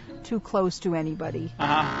blanket too close to anybody.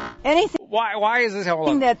 Anything Why is this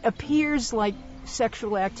that appears like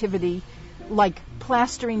sexual activity, like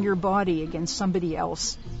plastering your body against somebody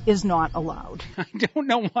else, is not allowed. I don't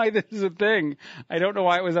know why this is a thing. I don't know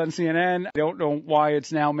why it was on CNN. I don't know why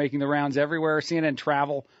it's now making the rounds everywhere. CNN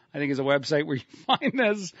Travel, I think, is a website where you find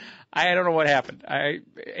this. I don't know what happened.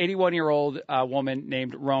 81-year-old woman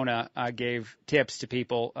named Rona gave tips to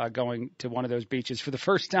people going to one of those beaches for the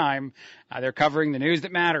first time. They're covering the news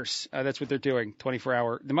that matters. That's what they're doing,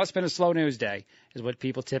 24-hour. There must have been a slow news day, is what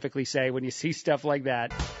people typically say when you see stuff like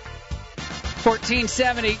that.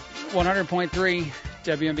 1470, 100.3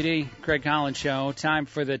 WMBD, Craig Collins Show. Time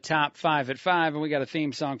for the top 5 at 5, and we got a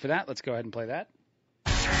theme song for that. Let's go ahead and play that.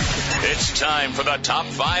 It's time for the top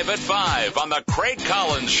 5 at 5 on the Craig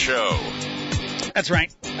Collins Show. That's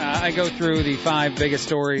right. I go through the 5 biggest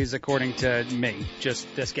stories according to me, just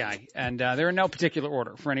this guy. And they're in no particular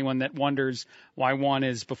order. For anyone that wonders why one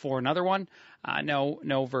is before another one,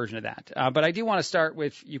 no version of that. But I do want to start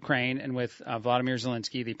with Ukraine and with Vladimir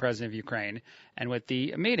Zelensky, the president of Ukraine, and with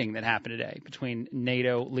the meeting that happened today between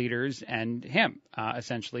NATO leaders and him,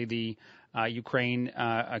 essentially the Ukraine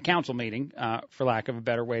council meeting, for lack of a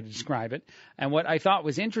better way to describe it. And what I thought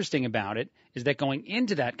was interesting about it is that going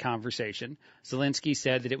into that conversation, Zelensky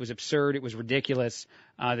said that it was absurd, it was ridiculous,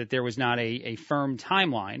 that there was not a firm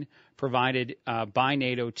timeline provided by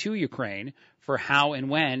NATO to Ukraine for how and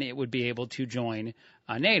when it would be able to join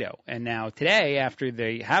NATO. And now today, after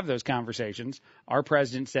they have those conversations, our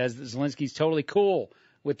president says that Zelensky's totally cool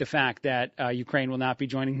with the fact that Ukraine will not be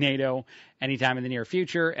joining NATO anytime in the near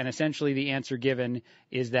future. And essentially the answer given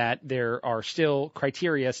is that there are still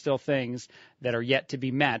criteria, still things that are yet to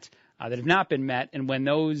be met, that have not been met. And when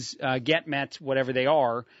those get met, whatever they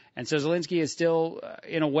are, and so Zelensky is still,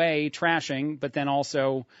 in a way, trashing, but then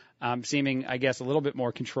also seeming, I guess, a little bit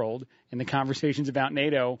more controlled in the conversations about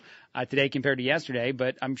NATO today compared to yesterday.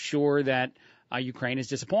 But I'm sure that Ukraine is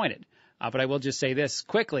disappointed. But I will just say this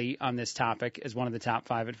quickly on this topic as one of the top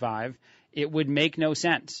 5 at 5. It would make no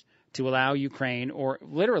sense to allow Ukraine, or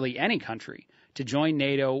literally any country, to join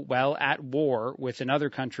NATO while at war with another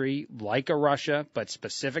country like a Russia, but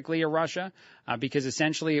specifically a Russia, because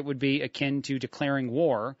essentially it would be akin to declaring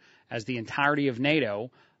war as the entirety of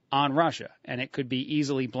NATO on Russia. And it could be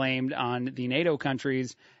easily blamed on the NATO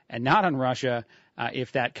countries and not on Russia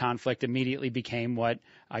if that conflict immediately became what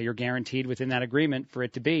you're guaranteed within that agreement for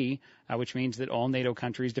it to be, which means that all NATO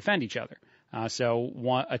countries defend each other.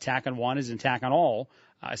 So attack on one is an attack on all,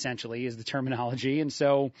 essentially, is the terminology. And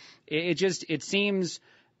so it seems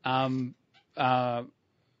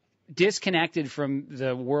disconnected from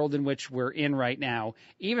the world in which we're in right now,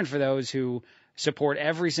 even for those who support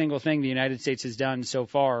every single thing the United States has done so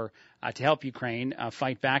far to help Ukraine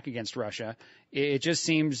fight back against Russia. It just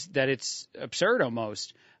seems that it's absurd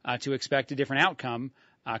almost to expect a different outcome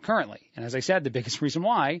currently. And as I said, the biggest reason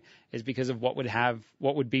why is because of what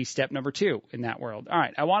would be step number 2 in that world. All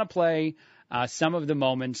right, I want to play some of the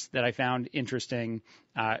moments that I found interesting.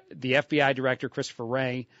 The FBI director, Christopher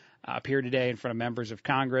Wray, appeared today in front of members of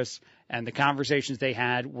Congress, and the conversations they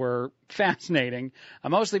had were fascinating,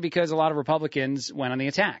 mostly because a lot of Republicans went on the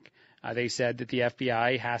attack. They said that the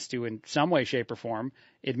FBI has to, in some way, shape, or form,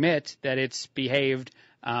 admit that it's behaved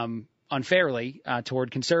unfairly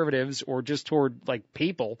toward conservatives or just toward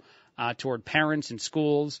people, toward parents and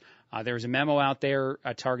schools. There was a memo out there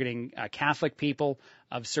targeting Catholic people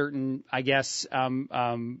of certain, I guess,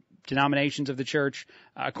 denominations of the church,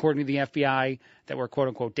 according to the FBI, that were quote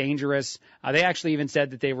unquote dangerous. They actually even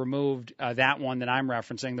said that they removed that one that I'm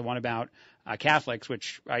referencing, the one about Catholics,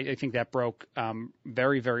 which I think that broke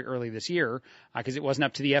very, very early this year because it wasn't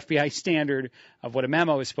up to the FBI standard of what a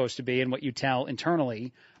memo is supposed to be and what you tell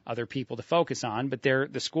internally other people to focus on. But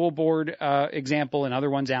the school board example and other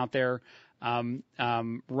ones out there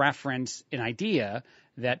reference an idea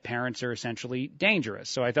that parents are essentially dangerous.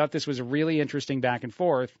 So I thought this was a really interesting back and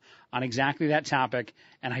forth on exactly that topic,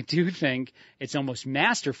 and I do think it's almost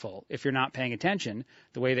masterful, if you're not paying attention,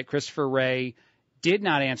 the way that Christopher Wray did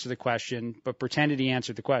not answer the question, but pretended he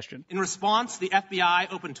answered the question. In response, the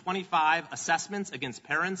FBI opened 25 assessments against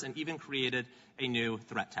parents and even created a new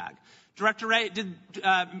threat tag. Director Wray, did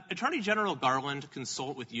Attorney General Garland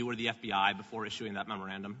consult with you or the FBI before issuing that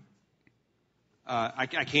memorandum?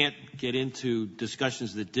 I can't get into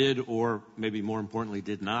discussions that did or maybe more importantly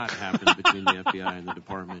did not happen between the FBI and the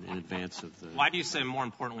department in advance of the... Why do you say more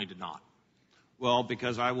importantly did not? Well,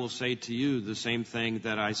 because I will say to you the same thing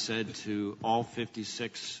that I said to all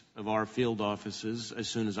 56 of our field offices as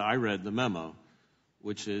soon as I read the memo,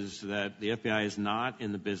 which is that the FBI is not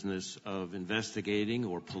in the business of investigating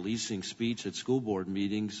or policing speech at school board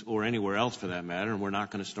meetings or anywhere else for that matter, and we're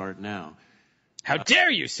not going to start now. How dare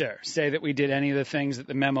you, sir, say that we did any of the things that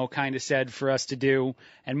the memo kind of said for us to do.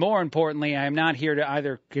 And more importantly, I am not here to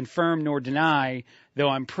either confirm nor deny, though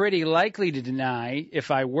I'm pretty likely to deny if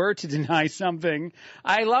I were to deny something.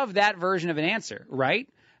 I love that version of an answer, right?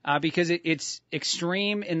 Because it's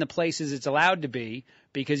extreme in the places it's allowed to be,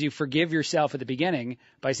 because you forgive yourself at the beginning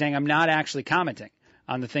by saying I'm not actually commenting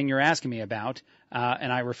on the thing you're asking me about,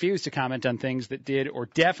 and I refuse to comment on things that did or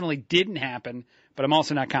definitely didn't happen, but I'm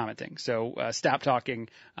also not commenting. So stop talking.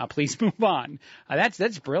 Please move on.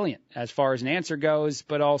 That's brilliant as far as an answer goes,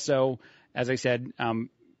 but also, as I said,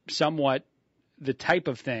 somewhat the type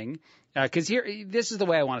of thing, because this is the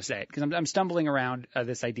way I want to say it, because I'm stumbling around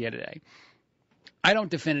this idea today. I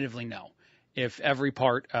don't definitively know if every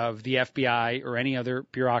part of the FBI or any other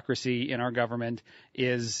bureaucracy in our government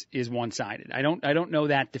is one-sided. I don't know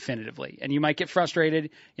that definitively. And you might get frustrated.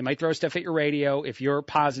 You might throw stuff at your radio if you're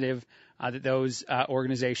positive that those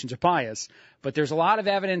organizations are biased. But there's a lot of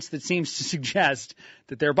evidence that seems to suggest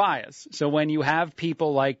that they're biased. So when you have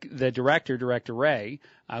people like the Director Wray,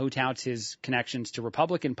 who touts his connections to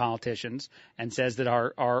Republican politicians and says that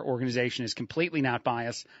our organization is completely not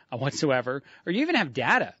biased whatsoever, or you even have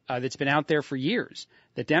data that's been out there for years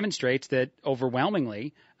that demonstrates that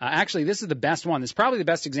overwhelmingly, actually this is the best one. This is probably the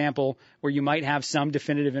best example where you might have some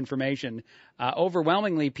definitive information.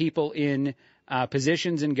 Overwhelmingly, people in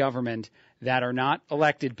positions in government that are not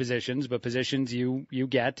elected positions, but positions you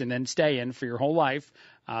get and then stay in for your whole life,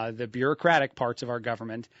 the bureaucratic parts of our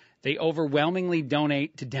government, they overwhelmingly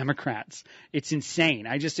donate to Democrats. It's insane.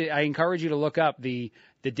 I encourage you to look up the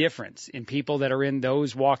difference in people that are in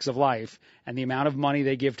those walks of life and the amount of money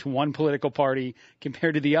they give to one political party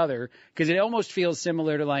compared to the other, because it almost feels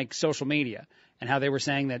similar to like social media and how they were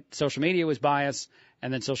saying that social media was biased,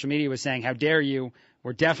 and then social media was saying, how dare you?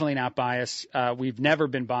 We're definitely not biased. We've never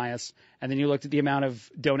been biased. And then you looked at the amount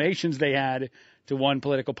of donations they had to one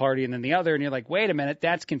political party and then the other, and you're like, wait a minute,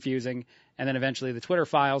 that's confusing. And then eventually the Twitter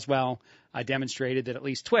files, demonstrated that at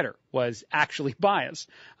least Twitter was actually biased.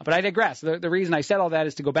 But I digress. The reason I said all that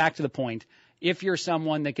is to go back to the point. If you're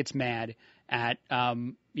someone that gets mad at,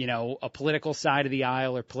 a political side of the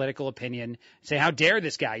aisle or political opinion, say, how dare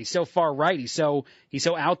this guy? He's so far right. He's so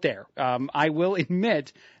out there. I will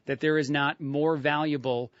admit that there is not more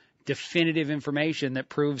valuable definitive information that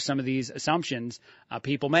proves some of these assumptions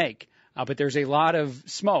people make. but there's a lot of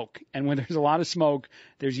smoke. And when there's a lot of smoke,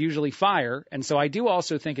 there's usually fire. And so I do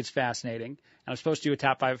also think it's fascinating, and I'm supposed to do a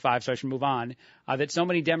top 5 at 5, so I should move on, that so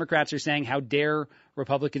many Democrats are saying, how dare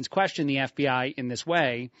Republicans question the FBI in this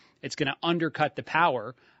way? It's going to undercut the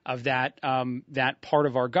power of that part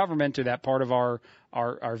of our government, or that part of our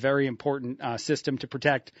very important system to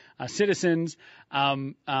protect citizens,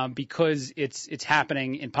 because it's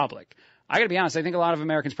happening in public. I got to be honest, I think a lot of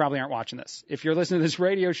Americans probably aren't watching this. If you're listening to this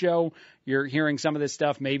radio show, you're hearing some of this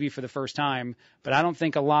stuff maybe for the first time, but I don't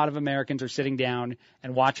think a lot of Americans are sitting down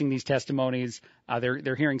and watching these testimonies.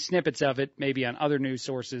 They're hearing snippets of it, maybe on other news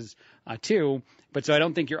sources too. But so I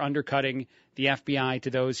don't think you're undercutting the FBI to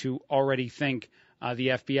those who already think the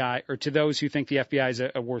FBI, or to those who think the FBI is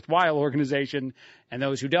a worthwhile organization, and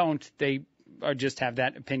those who don't, they just have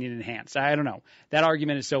that opinion enhanced. I don't know. That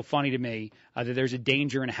argument is so funny to me, that there's a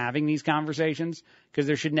danger in having these conversations, because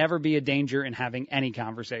there should never be a danger in having any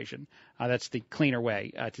conversation. That's the cleaner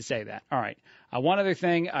way to say that. All right. One other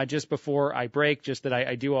thing, just before I break, just that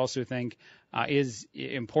I do also think is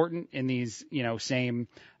important in these, same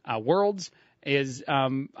worlds, is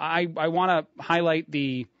I want to highlight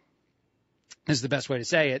this is the best way to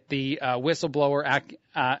say it, the whistleblower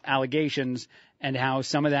allegations, and how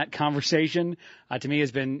some of that conversation to me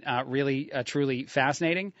has been really truly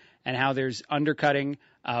fascinating, and how there's undercutting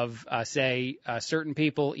of, say, certain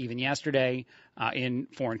people, even yesterday, in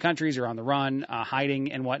foreign countries or on the run,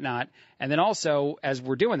 hiding and whatnot. And then also, as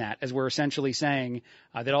we're doing that, as we're essentially saying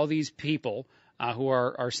that all these people who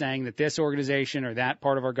are saying that this organization or that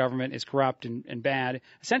part of our government is corrupt and bad,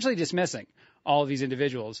 essentially dismissing all of these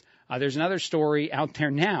individuals. There's another story out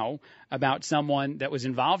there now about someone that was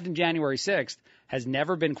involved in January 6th, has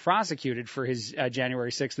never been prosecuted for his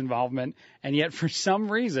January 6th involvement, and yet for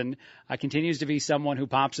some reason continues to be someone who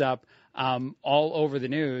pops up all over the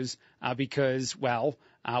news because,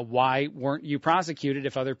 why weren't you prosecuted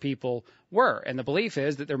if other people were? And the belief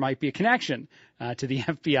is that there might be a connection to the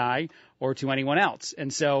FBI or to anyone else.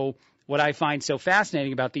 And so what I find so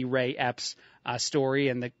fascinating about the Ray Epps story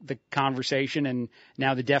and the conversation, and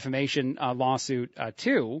now the defamation lawsuit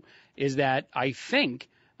too, is that I think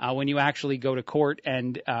when you actually go to court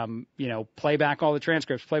and play back all the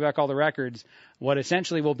transcripts, play back all the records, what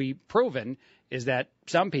essentially will be proven is that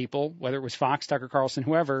some people, whether it was Fox, Tucker Carlson,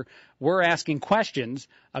 whoever, were asking questions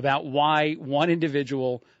about why one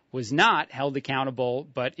individual was not held accountable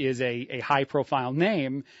but is a high-profile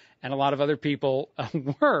name, and a lot of other people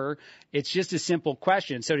were. It's just a simple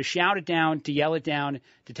question. So to shout it down, to yell it down,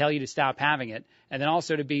 to tell you to stop having it, and then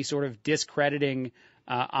also to be sort of discrediting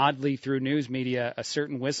oddly through news media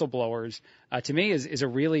certain whistleblowers, to me is a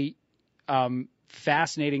really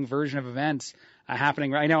fascinating version of events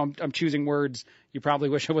happening. I know I'm choosing words you probably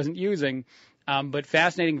wish I wasn't using, but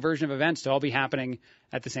fascinating version of events to all be happening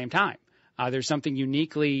at the same time. There's something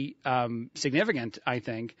uniquely significant, I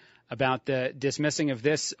think, about the dismissing of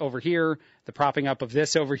this over here, the propping up of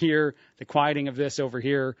this over here, the quieting of this over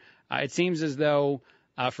here. It seems as though,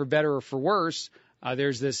 for better or for worse,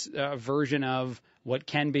 there's this version of what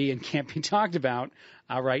can be and can't be talked about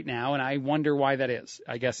right now, and I wonder why that is,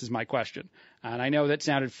 I guess, is my question. And I know that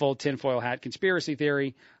sounded full tinfoil hat conspiracy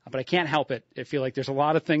theory, but I can't help it. I feel like there's a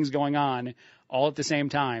lot of things going on all at the same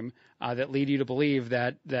time that lead you to believe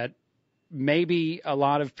that maybe a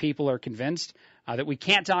lot of people are convinced that we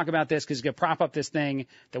can't talk about this because it's going to prop up this thing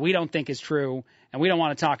that we don't think is true, and we don't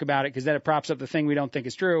want to talk about it because then it props up the thing we don't think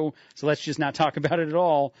is true, so let's just not talk about it at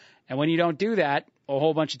all. And when you don't do that a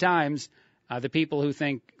whole bunch of times, the people who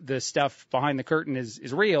think the stuff behind the curtain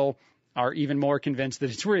is real are even more convinced that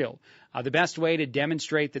it's real. The best way to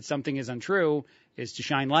demonstrate that something is untrue is to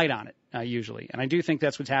shine light on it, usually. And I do think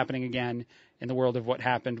that's what's happening again in the world of what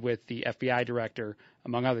happened with the FBI director,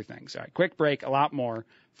 among other things. All right, quick break, a lot more.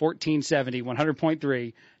 1470,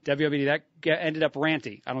 100.3, WOBD. That ended up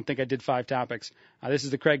ranty. I don't think I did 5 topics. This is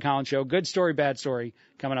the Craig Collins Show. Good story, bad story,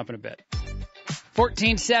 coming up in a bit.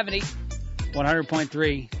 1470,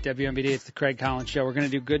 100.3, WMBD. It's the Craig Collins Show. We're going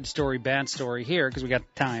to do good story, bad story here because we got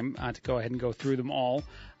time to go ahead and go through them all.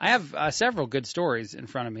 I have several good stories in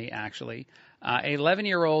front of me, actually. An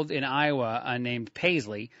 11-year-old in Iowa named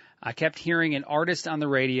Paisley kept hearing an artist on the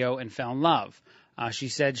radio and fell in love. She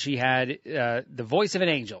said she had the voice of an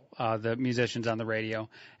angel, the musicians on the radio,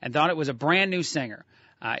 and thought it was a brand new singer.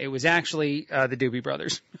 It was actually the Doobie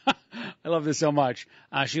Brothers. I love this so much.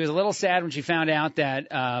 She was a little sad when she found out that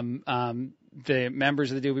the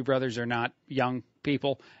members of the Doobie Brothers are not young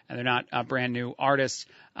people, and they're not brand new artists,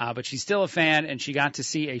 but she's still a fan, and she got to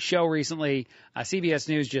see a show recently. CBS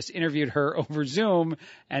News just interviewed her over Zoom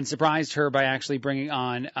and surprised her by actually bringing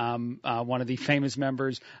on one of the famous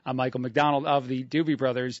members, Michael McDonald of the Doobie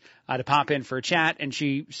Brothers, to pop in for a chat, and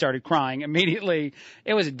she started crying immediately.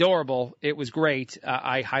 It was adorable. It was great.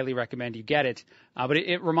 I highly recommend you get it. But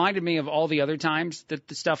it reminded me of all the other times that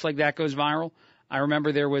the stuff like that goes viral. I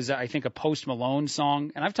remember there was, I think, a Post Malone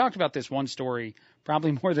song, and I've talked about this one story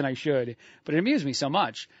probably more than I should, but it amused me so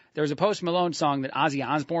much. There was a Post Malone song that Ozzy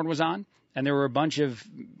Osbourne was on, and there were a bunch of,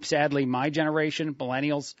 sadly, my generation,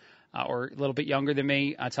 millennials, or a little bit younger than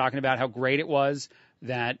me, talking about how great it was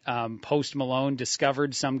that Post Malone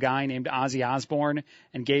discovered some guy named Ozzy Osbourne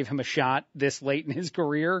and gave him a shot this late in his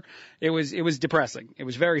career. It was depressing. It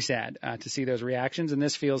was very sad to see those reactions, and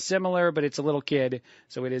this feels similar, but it's a little kid,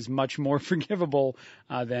 so it is much more forgivable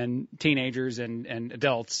than teenagers and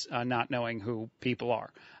adults not knowing who people are.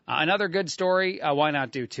 Another good story, why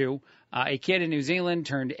not do two? A kid in New Zealand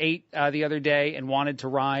turned 8 the other day and wanted to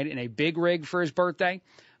ride in a big rig for his birthday.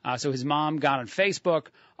 So his mom got on Facebook,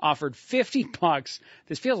 offered $50.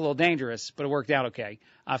 This feels a little dangerous, but it worked out okay.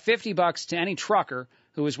 $50 to any trucker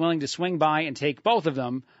who was willing to swing by and take both of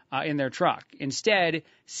them in their truck. Instead,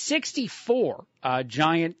 64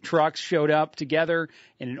 giant trucks showed up together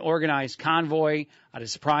in an organized convoy to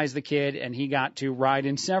surprise the kid, and he got to ride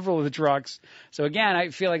in several of the trucks. So again, I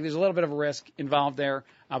feel like there's a little bit of a risk involved there,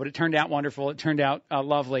 but it turned out wonderful. It turned out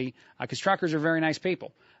lovely because truckers are very nice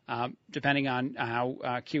people. Depending on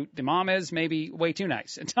how cute the mom is, maybe way too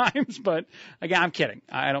nice at times. But again, I'm kidding.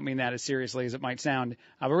 I don't mean that as seriously as it might sound.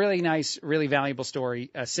 A really nice, really valuable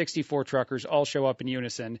story. 64 truckers all show up in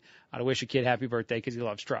unison to wish a kid happy birthday because he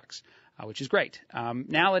loves trucks, which is great.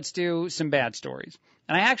 Now let's do some bad stories.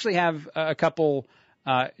 And I actually have a couple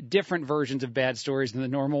different versions of bad stories than the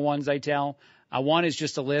normal ones I tell. One is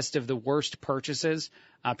just a list of the worst purchases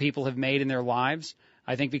people have made in their lives.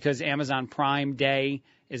 I think because Amazon Prime Day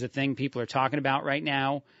is a thing people are talking about right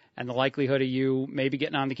now, and the likelihood of you maybe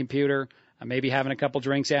getting on the computer, maybe having a couple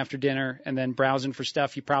drinks after dinner, and then browsing for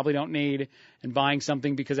stuff you probably don't need and buying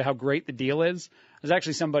something because of how great the deal is. There's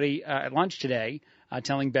actually somebody at lunch today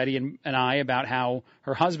telling Betty and I about how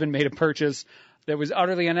her husband made a purchase that was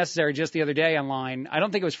utterly unnecessary just the other day online. I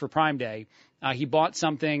don't think it was for Prime Day. He bought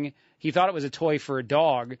something. He thought it was a toy for a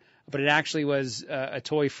dog, but it actually was a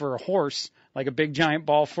toy for a horse, like a big giant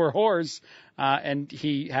ball for a horse, and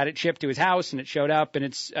he had it shipped to his house, and it showed up, and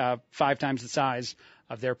it's 5 times the size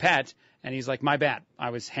of their pet. And he's like, my bad.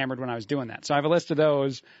 I was hammered when I was doing that. So I have a list of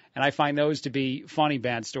those, and I find those to be funny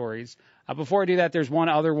bad stories. Before I do that, there's one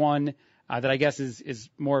other one that I guess is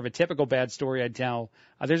more of a typical bad story I'd tell.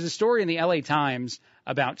 There's a story in the LA Times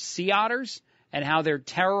about sea otters and how they're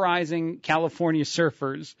terrorizing California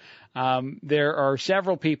surfers. There are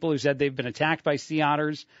several people who said they've been attacked by sea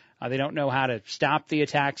otters. They don't know how to stop the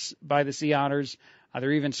attacks by the sea otters. There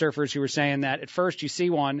are even surfers who are saying that at first you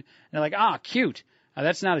see one, and they're like, cute.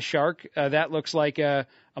 That's not a shark. That looks like a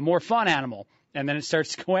more fun animal. And then it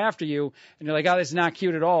starts to go after you, and you're like, this is not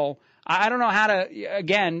cute at all. I don't know how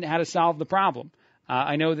to solve the problem.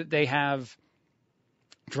 I know that they have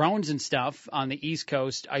drones and stuff on the East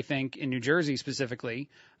Coast, I think, in New Jersey specifically,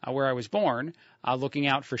 where I was born, looking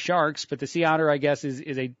out for sharks. But the sea otter, I guess,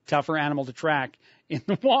 is a tougher animal to track in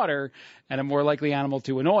the water and a more likely animal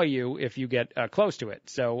to annoy you if you get close to it.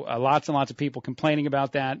 So lots and lots of people complaining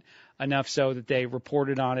about that, enough so that they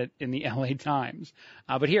reported on it in the LA Times.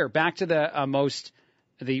 But here, back to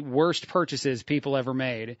the worst purchases people ever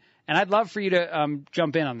made. And I'd love for you to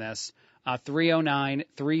jump in on this.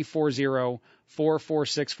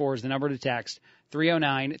 309-340-4464 is the number to text.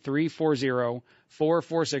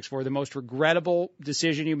 309-340-4464, the most regrettable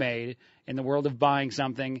decision you made in the world of buying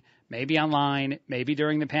something, maybe online, maybe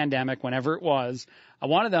during the pandemic, whenever it was.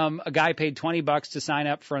 One of them, a guy paid $20 to sign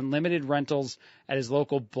up for unlimited rentals at his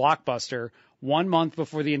local Blockbuster 1 month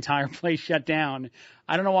before the entire place shut down.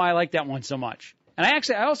 I don't know why I like that one so much. And I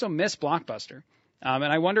also miss Blockbuster. And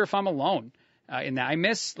I wonder if I'm alone in that. I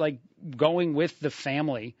miss going with the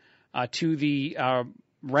family to the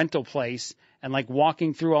rental place and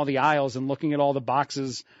walking through all the aisles and looking at all the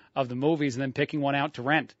boxes of the movies and then picking one out to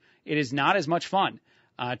rent. It is not as much fun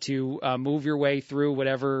to move your way through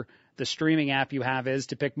whatever the streaming app you have is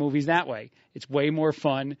to pick movies that way. It's way more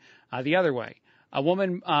fun the other way. A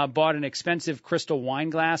woman bought an expensive crystal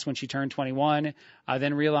wine glass when she turned 21,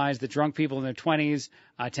 then realized that drunk people in their 20s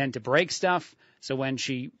tend to break stuff. So when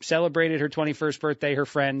she celebrated her 21st birthday, her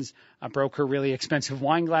friends broke her really expensive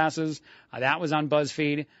wine glasses. That was on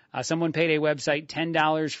BuzzFeed. Someone paid a website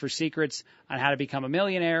 $10 for secrets on how to become a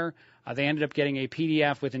millionaire. They ended up getting a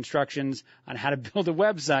PDF with instructions on how to build a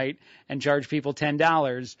website and charge people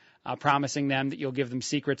 $10, promising them that you'll give them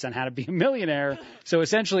secrets on how to be a millionaire. So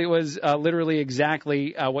essentially it was literally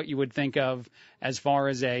exactly what you would think of as far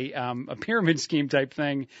as a pyramid scheme type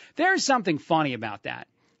thing. There's something funny about that.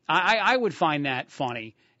 I would find that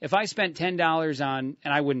funny. If I spent $10 on,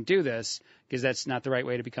 and I wouldn't do this because that's not the right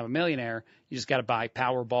way to become a millionaire. You just got to buy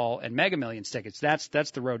Powerball and Mega Millions tickets.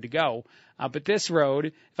 That's the road to go. But this road,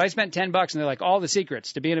 if I spent $10 and they're like, all the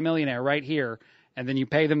secrets to being a millionaire right here, and then you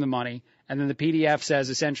pay them the money, and then the PDF says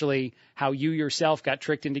essentially how you yourself got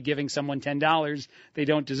tricked into giving someone $10 they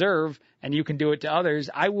don't deserve, and you can do it to others,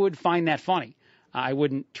 I would find that funny. I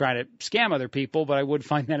wouldn't try to scam other people, but I would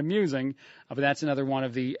find that amusing. But that's another one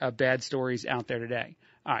of the bad stories out there today.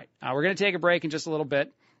 All right, we're going to take a break in just a little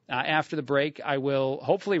bit. After the break, I will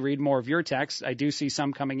hopefully read more of your texts. I do see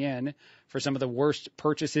some coming in for some of the worst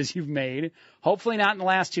purchases you've made. Hopefully not in the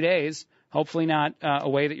last 2 days. Hopefully not a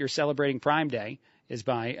way that you're celebrating Prime Day is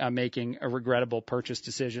by making regrettable purchase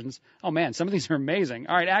decisions. Oh, man, some of these are amazing.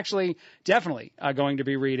 All right, actually, definitely going to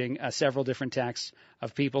be reading several different texts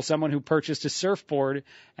of people, someone who purchased a surfboard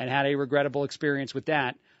and had a regrettable experience with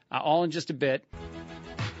that, all in just a bit.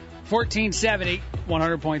 1470,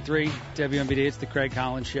 100.3 WMBD. It's the Craig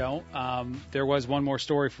Collins Show. There was one more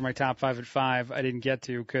story for my top 5 at 5 I didn't get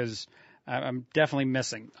to because I'm definitely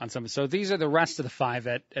missing on some. So these are the rest of the 5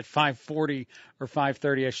 at 5:40 or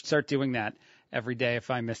 5:30. I should start doing that every day if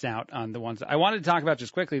I miss out on the ones. I wanted to talk about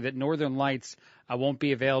just quickly that Northern Lights won't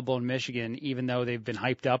be available in Michigan, even though they've been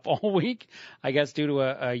hyped up all week, I guess due to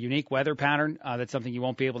a unique weather pattern. That's something you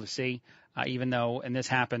won't be able to see. Even though, and this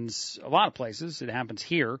happens a lot of places, it happens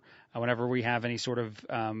here whenever we have any sort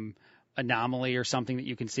of anomaly or something that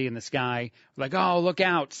you can see in the sky, like, oh, look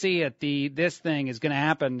out, see it, this thing is going to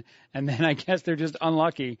happen. And then I guess they're just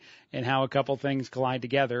unlucky in how a couple things collide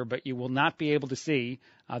together, but you will not be able to see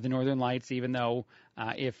the Northern Lights, even though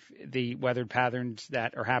if the weather patterns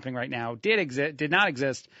that are happening right now did not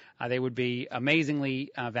exist, they would be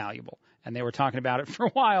amazingly valuable. And they were talking about it for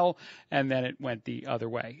a while, and then it went the other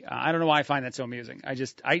way. I don't know why I find that so amusing.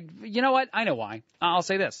 You know what? I know why. I'll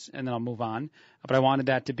say this, and then I'll move on. But I wanted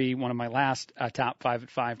that to be one of my last top 5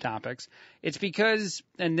 at 5 topics. It's because,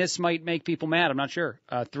 and this might make people mad, I'm not sure,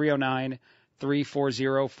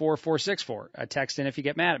 309-340-4464. Text in if you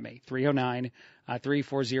get mad at me,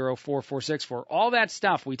 309-340-4464. All that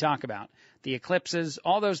stuff we talk about, the eclipses,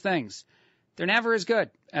 all those things, they're never as good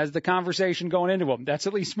as the conversation going into them. That's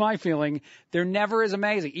at least my feeling. They're never as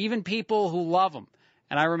amazing. Even people who love them.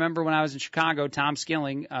 And I remember when I was in Chicago, Tom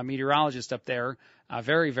Skilling, a meteorologist up there, a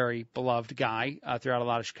very, very beloved guy throughout a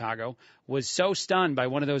lot of Chicago, was so stunned by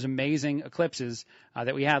one of those amazing eclipses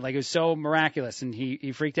that we had. Like, it was so miraculous, and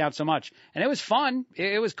he freaked out so much. And it was fun.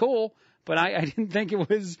 It was cool. But I didn't think it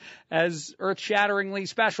was as earth-shatteringly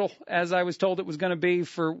special as I was told it was going to be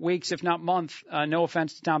for weeks, if not months. No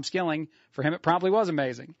offense to Tom Skilling. For him, it probably was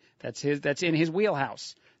amazing. That's in his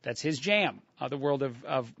wheelhouse. That's his jam, the world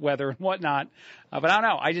of weather and whatnot. But I don't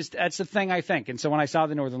know. That's the thing I think. And so when I saw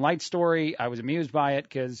the Northern Lights story, I was amused by it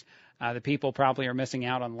because the people probably are missing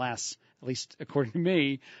out on less, at least according to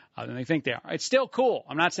me, than they think they are. It's still cool.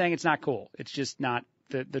 I'm not saying it's not cool. It's just not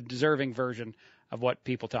the deserving version of what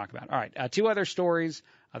people talk about. All right, 2 other stories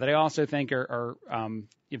that I also think are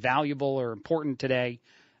valuable or important today.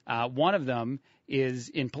 One of them is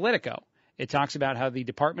in Politico. It talks about how the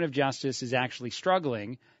Department of Justice is actually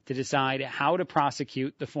struggling to decide how to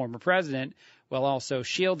prosecute the former president while also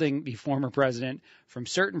shielding the former president from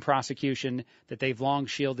certain prosecution that they've long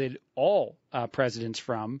shielded all presidents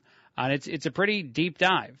from. And it's a pretty deep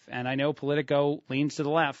dive. And I know Politico leans to the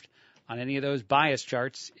left on any of those bias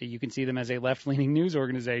charts. You can see them as a left-leaning news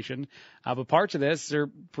organization. But parts of this are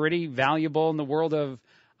pretty valuable in the world of,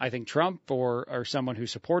 I think, Trump or someone who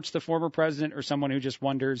supports the former president or someone who just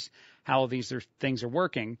wonders how these things are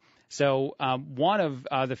working. So one of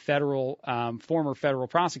the former federal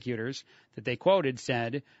prosecutors that they quoted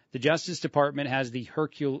said, the Justice Department has the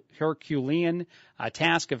Herculean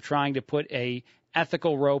task of trying to put a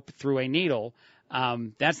ethical rope through a needle.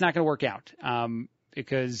 That's not going to work out.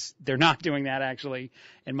 Because they're not doing that, actually,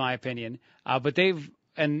 in my opinion. But they've,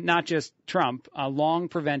 and not just Trump, long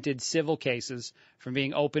prevented civil cases from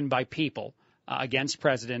being opened by people against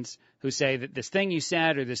presidents who say that this thing you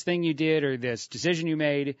said or this thing you did or this decision you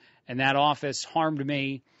made in that office harmed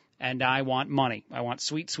me, and I want money. I want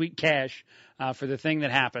sweet, sweet cash for the thing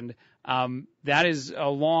that happened. That is a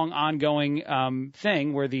long, ongoing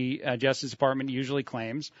thing where the Justice Department usually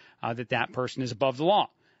claims that person is above the law.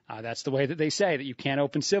 That's the way that they say that you can't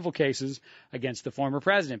open civil cases against the former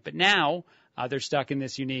president. But now they're stuck in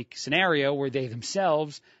this unique scenario where they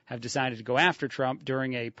themselves have decided to go after Trump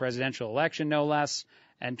during a presidential election, no less.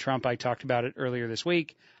 And Trump, I talked about it earlier this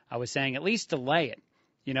week, I was saying at least delay it.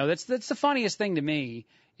 You know, that's the funniest thing to me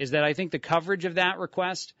is that I think the coverage of that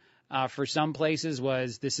request for some places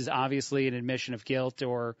was this is obviously an admission of guilt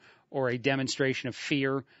or a demonstration of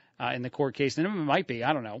fear in the court case. And it might be,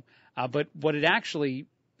 I don't know. But what it actually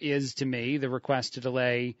is to me, the request to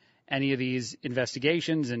delay any of these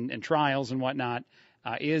investigations and trials and whatnot,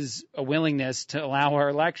 is a willingness to allow our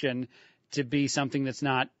election to be something that's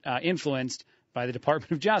not influenced by the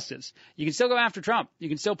Department of Justice. You can still go after Trump. You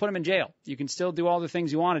can still put him in jail. You can still do all the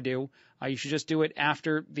things you want to do. You should just do it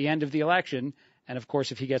after the end of the election. And of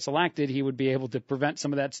course, if he gets elected, he would be able to prevent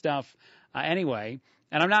some of that stuff anyway.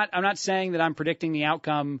 And I'm not saying that I'm predicting the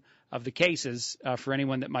outcome of the cases for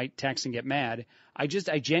anyone that might text and get mad. I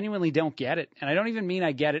genuinely don't get it. And I don't even mean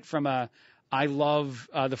I get it from I love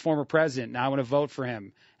the former president and I want to vote for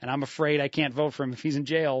him. And I'm afraid I can't vote for him if he's in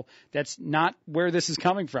jail. That's not where this is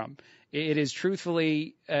coming from. It is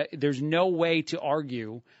truthfully, there's no way to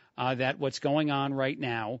argue that what's going on right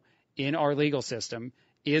now in our legal system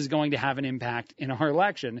is going to have an impact in our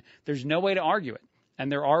election. There's no way to argue it.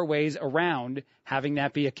 And there are ways around having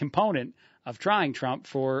that be a component of trying Trump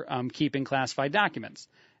for keeping classified documents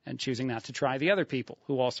and choosing not to try the other people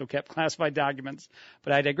who also kept classified documents.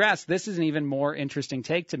 But I digress. This is an even more interesting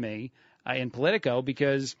take to me in Politico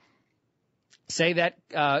because say that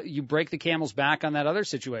you break the camel's back on that other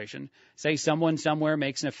situation. Say someone somewhere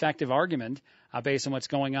makes an effective argument based on what's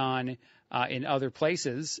going on in other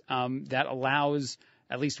places that allows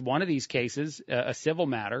at least one of these cases, a civil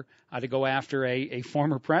matter, to go after a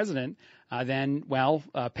former president, then,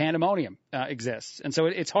 pandemonium exists. And so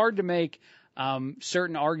it's hard to make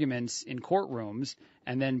certain arguments in courtrooms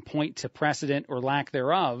and then point to precedent or lack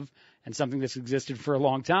thereof and something that's existed for a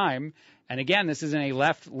long time. And again, this isn't a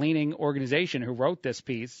left-leaning organization who wrote this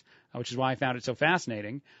piece, which is why I found it so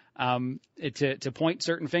fascinating, to point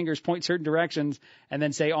certain fingers, point certain directions, and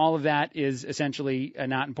then say all of that is essentially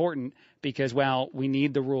not important because, we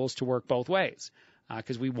need the rules to work both ways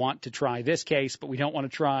because we want to try this case, but we don't want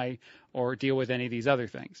to try or deal with any of these other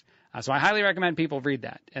things. So I highly recommend people read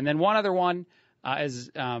that. And then one other one is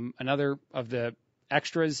another of the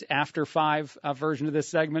extras after 5 version of this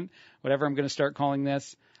segment, whatever I'm going to start calling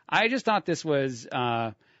this. I just thought this was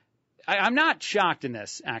I'm not shocked in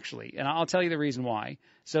this, actually, and I'll tell you the reason why.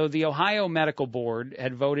 So the Ohio Medical Board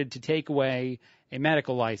had voted to take away a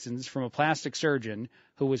medical license from a plastic surgeon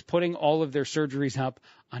who was putting all of their surgeries up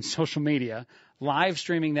on social media, live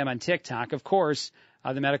streaming them on TikTok. Of course,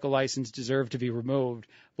 the medical license deserved to be removed.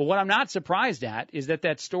 But what I'm not surprised at is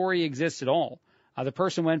that story exists at all. The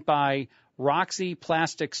person went by Roxy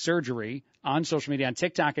Plastic Surgery on social media. On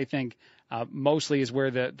TikTok, I think, mostly is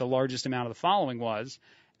where the largest amount of the following was.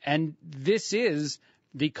 And this is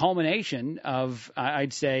the culmination of,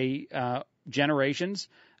 I'd say, generations,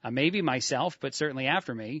 maybe myself, but certainly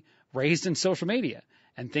after me, raised in social media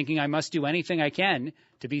and thinking I must do anything I can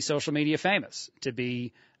to be social media famous, to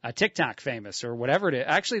be TikTok famous or whatever it is.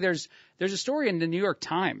 Actually, there's a story in the New York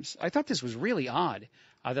Times. I thought this was really odd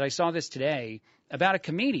that I saw this today about a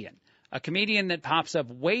comedian that pops up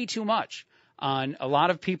way too much on a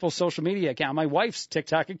lot of people's social media account. My wife's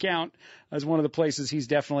TikTok account is one of the places he's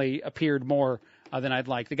definitely appeared more than I'd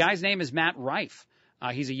like. The guy's name is Matt Rife.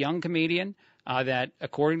 He's a young comedian that,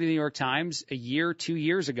 according to the New York Times, 2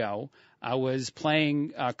 years ago, was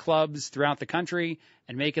playing clubs throughout the country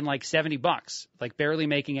and making like $70, like barely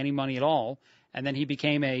making any money at all. And then he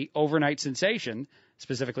became a overnight sensation,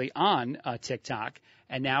 specifically on TikTok.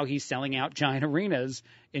 And now he's selling out giant arenas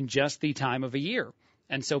in just the time of a year.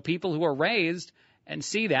 And so people who are raised and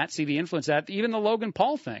see the influence of that, even the Logan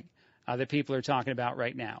Paul thing that people are talking about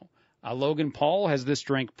right now. Logan Paul has this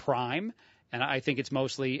drink Prime, and I think it's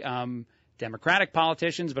mostly Democratic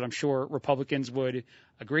politicians, but I'm sure Republicans would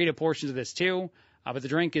agree to portions of this too. But the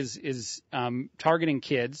drink is targeting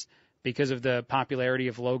kids because of the popularity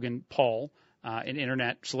of Logan Paul, an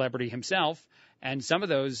internet celebrity himself. And some of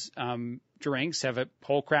those drinks have a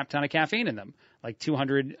whole crap ton of caffeine in them, like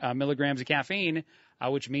 200 milligrams of caffeine,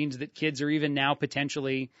 which means that kids are even now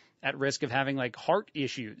potentially at risk of having like heart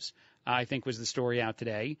issues, I think was the story out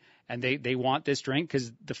today. And they want this drink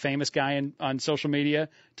because the famous guy on social media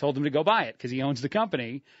told them to go buy it because he owns the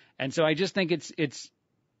company. And so I just think it's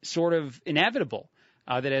sort of inevitable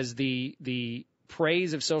that as the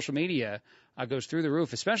praise of social media goes through the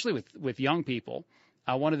roof, especially with young people.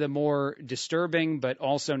 One of the more disturbing but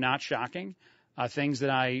also not shocking things that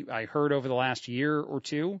I heard over the last year or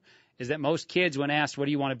two is that most kids, when asked, what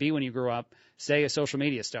do you want to be when you grow up, say a social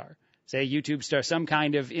media star, say a YouTube star, some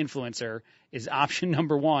kind of influencer is option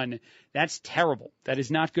number one. That's terrible. That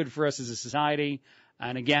is not good for us as a society.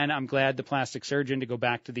 And again, I'm glad the plastic surgeon, to go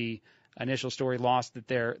back to the initial story, lost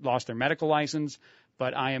their medical license.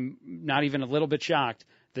 But I am not even a little bit shocked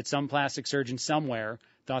that some plastic surgeon somewhere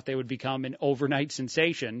thought they would become an overnight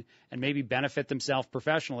sensation and maybe benefit themselves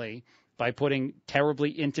professionally by putting terribly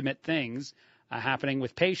intimate things happening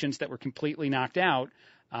with patients that were completely knocked out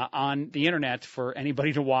on the internet for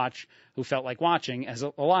anybody to watch who felt like watching as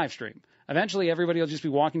a live stream. Eventually, everybody will just be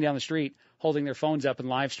walking down the street holding their phones up and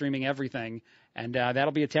live streaming everything, and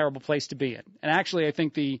that'll be a terrible place to be in. And actually, I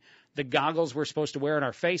think the goggles we're supposed to wear on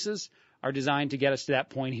our faces are designed to get us to that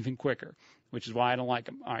point even quicker, which is why I don't like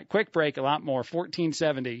them. All right, quick break, a lot more.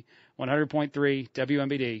 1470, 100.3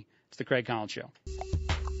 WMBD. It's the Craig Collins Show.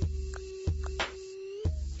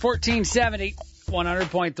 1470,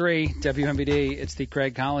 100.3 WMBD. It's the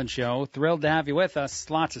Craig Collins Show. Thrilled to have you with us.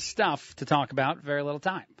 Lots of stuff to talk about. Very little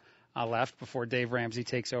time left before Dave Ramsey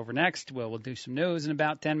takes over next. We'll do some news in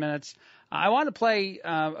about 10 minutes. I want to play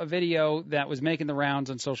a video that was making the rounds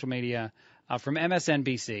on social media from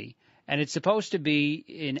MSNBC, and it's supposed to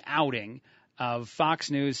be an outing of Fox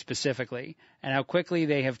News specifically and how quickly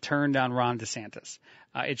they have turned on Ron DeSantis.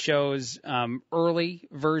 It shows early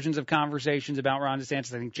versions of conversations about Ron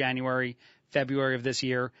DeSantis, I think January, February of this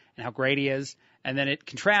year, and how great he is. And then it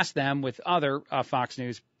contrasts them with other Fox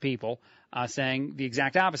News people saying the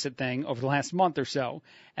exact opposite thing over the last month or so.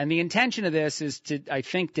 And the intention of this is to, I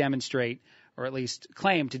think, demonstrate, or at least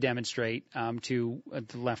claim to demonstrate to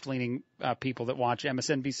the left-leaning people that watch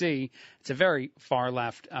MSNBC. It's a very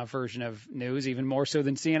far-left version of news, even more so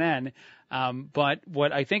than CNN. But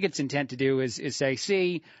what I think its intent to do is say,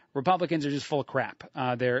 see, Republicans are just full of crap.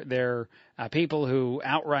 They're people who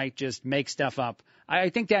outright just make stuff up. I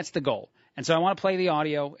think that's the goal. And so I want to play the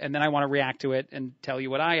audio, and then I want to react to it and tell you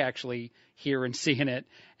what I actually hear and see in it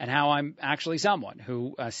and how I'm actually someone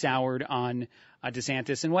who soured on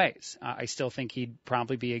DeSantis in ways. I still think he'd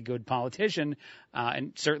probably be a good politician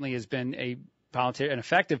and certainly has been an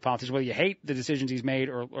effective politician, whether you hate the decisions he's made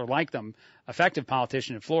or like them, effective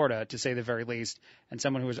politician in Florida, to say the very least, and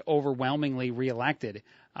someone who was overwhelmingly reelected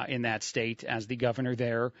in that state as the governor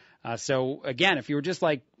there. So, again, if you were just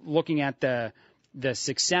like looking at the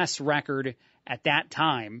success record at that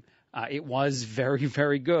time, it was very,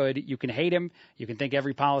 very good. You can hate him. You can think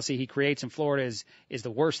every policy he creates in Florida is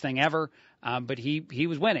the worst thing ever. But he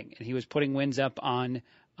was winning, and he was putting wins up on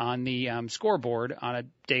the scoreboard on a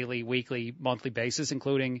daily, weekly, monthly basis,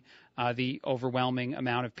 including the overwhelming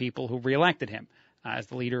amount of people who reelected him as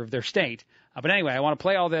the leader of their state. But anyway, I want to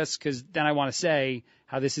play all this because then I want to say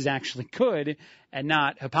how this is actually good and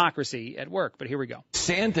not hypocrisy at work. But here we go.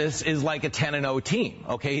 DeSantis is like a 10-0 team,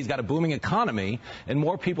 okay? He's got a booming economy, and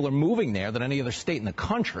more people are moving there than any other state in the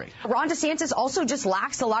country. Ron DeSantis also just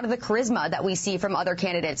lacks a lot of the charisma that we see from other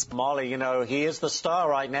candidates. Molly, he is the star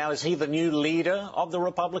right now. Is he the new leader of the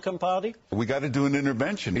Republican Party? We got to do an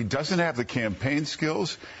intervention. He doesn't have the campaign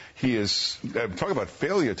skills. He is, talk about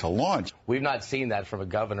failure to launch. We've not seen that from a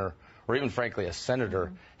governor or even, frankly, a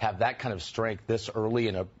senator have that kind of strength this early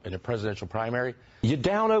in a presidential primary. You're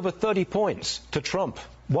down over 30 points to Trump.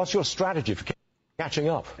 What's your strategy for catching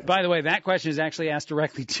up? By the way, that question is actually asked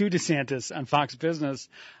directly to DeSantis on Fox Business.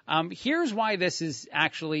 Here's why this is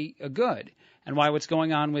actually good and why what's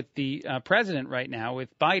going on with the president right now with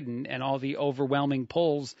Biden and all the overwhelming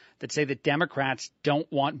polls that say that Democrats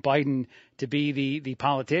don't want Biden to be the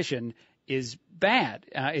politician is bad.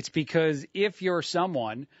 It's because if you're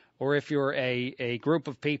someone or if you're a group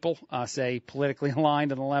of people, say politically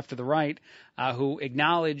aligned on the left or the right, who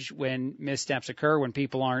acknowledge when missteps occur, when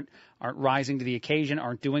people aren't rising to the occasion,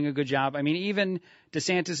 aren't doing a good job. I mean, even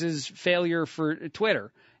DeSantis's failure for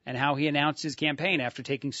Twitter and how he announced his campaign after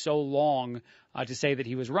taking so long to say that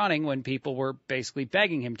he was running when people were basically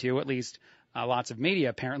begging him to, at least lots of media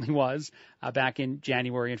apparently was, back in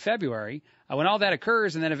January and February. When all that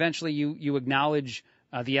occurs and then eventually you acknowledge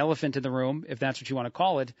the elephant in the room, if that's what you want to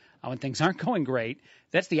call it, when things aren't going great,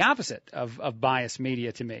 that's the opposite of biased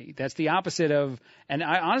media to me. That's the opposite of, and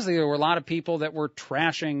honestly, there were a lot of people that were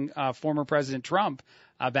trashing former President Trump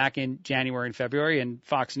back in January and February, and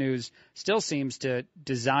Fox News still seems to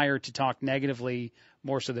desire to talk negatively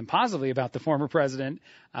more so than positively about the former president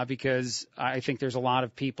because I think there's a lot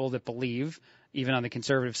of people that believe, even on the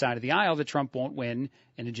conservative side of the aisle, that Trump won't win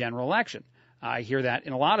in a general election. I hear that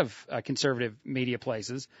in a lot of conservative media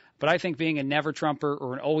places. But I think being a never Trumper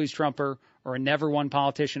or an always Trumper or a never one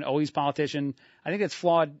politician, always politician, I think that's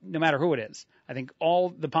flawed no matter who it is. I think all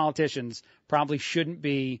the politicians probably shouldn't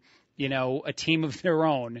be, a team of their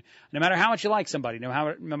own, no matter how much you like somebody, no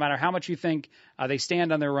matter how much you think they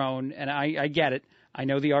stand on their own. And I get it. I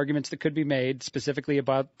know the arguments that could be made specifically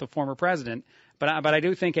about the former president, but I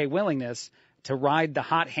do think a willingness to ride the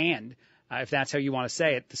hot hand, if that's how you want to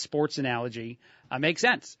say it, the sports analogy, makes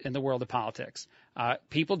sense in the world of politics.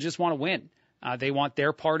 People just want to win. They want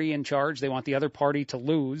their party in charge. They want the other party to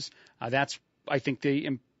lose. That's, I think,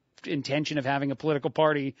 the intention of having a political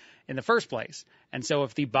party in the first place. And so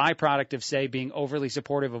if the byproduct of, say, being overly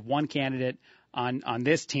supportive of one candidate on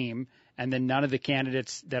this team and then none of the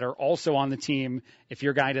candidates that are also on the team, if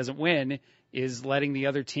your guy doesn't win, is letting the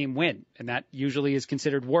other team win, and that usually is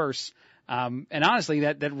considered worse. And honestly,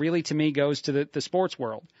 that really, to me, goes to the sports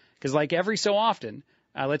world. Because like every so often,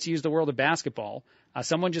 let's use the world of basketball,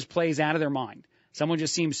 someone just plays out of their mind. Someone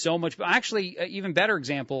just seems so much – actually, even better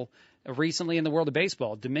example recently in the world of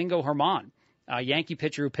baseball, Domingo Germán, a Yankee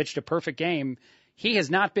pitcher who pitched a perfect game. He has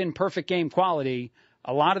not been perfect game quality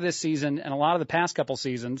a lot of this season and a lot of the past couple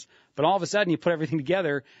seasons, but all of a sudden you put everything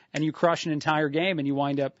together and you crush an entire game and you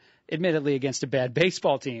wind up, admittedly against a bad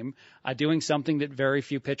baseball team, doing something that very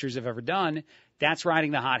few pitchers have ever done. That's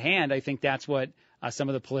riding the hot hand. I think that's what some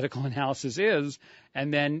of the political analysis is.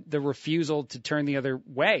 And then the refusal to turn the other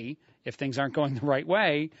way if things aren't going the right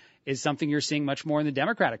way is something you're seeing much more in the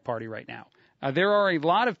Democratic Party right now. There are a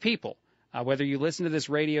lot of people, whether you listen to this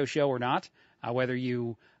radio show or not, whether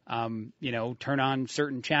you turn on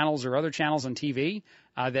certain channels or other channels on TV,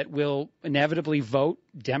 that will inevitably vote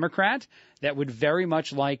Democrat, that would very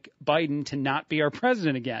much like Biden to not be our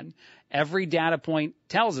president again. Every data point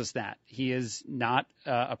tells us that. He is not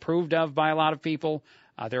approved of by a lot of people.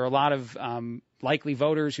 There are a lot of likely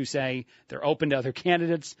voters who say they're open to other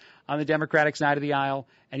candidates on the Democratic side of the aisle,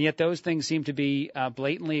 and yet those things seem to be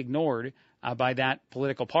blatantly ignored by that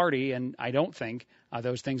political party, and I don't think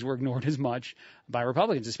those things were ignored as much by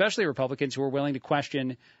Republicans, especially Republicans who are willing to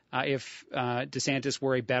question if DeSantis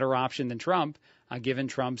were a better option than Trump, given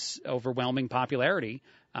Trump's overwhelming popularity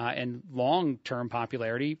and long-term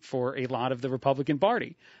popularity for a lot of the Republican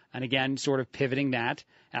Party. And again, sort of pivoting that.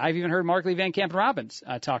 And I've even heard Markley Van Camp Robbins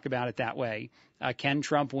talk about it that way. Can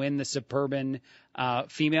Trump win the suburban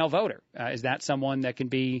female voter? Is that someone that can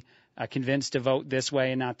be convinced to vote this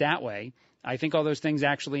way and not that way? I think all those things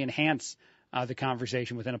actually enhance the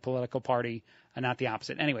conversation within a political party and not the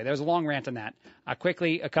opposite. Anyway, there was a long rant on that.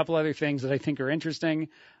 Quickly, a couple other things that I think are interesting.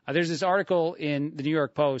 There's this article in the New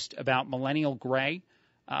York Post about millennial gray.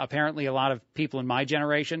 Apparently, a lot of people in my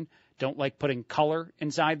generation don't like putting color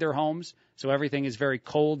inside their homes. So everything is very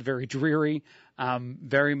cold, very dreary,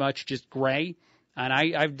 very much just gray. And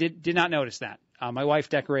I did not notice that. My wife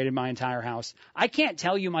decorated my entire house. I can't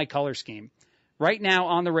tell you my color scheme. Right now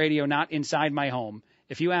on the radio, not inside my home.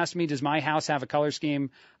 If you asked me, does my house have a color scheme?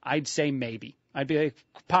 I'd say maybe. I'd be like,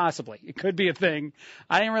 possibly. It could be a thing.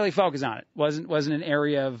 I didn't really focus on it. Wasn't an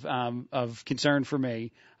area of concern for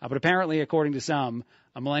me. But apparently, according to some,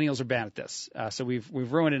 millennials are bad at this. So we've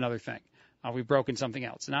ruined another thing. We've broken something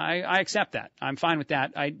else. And I accept that. I'm fine with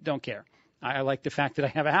that. I don't care. I like the fact that I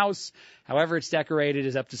have a house. However it's decorated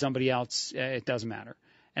is up to somebody else. It doesn't matter.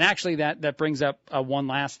 And actually, that brings up one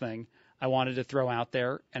last thing I wanted to throw out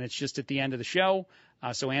there, and it's just at the end of the show.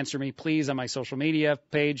 So answer me, please, on my social media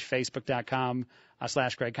page,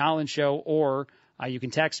 facebook.com/Craig Collins Show, or you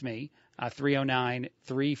can text me,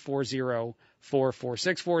 309-340-4464,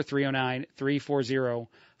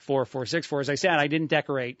 309-340-4464. As I said, I didn't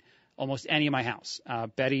decorate almost any of my house.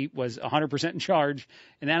 Betty was 100% in charge,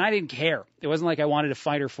 and then I didn't care. It wasn't like I wanted to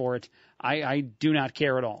fight her for it. I do not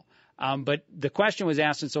care at all. But the question was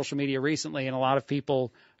asked in social media recently, and a lot of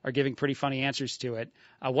people are giving pretty funny answers to it.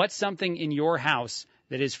 What's something in your house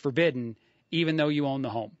that is forbidden even though you own the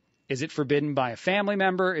home? Is it forbidden by a family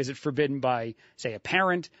member? Is it forbidden by, say, a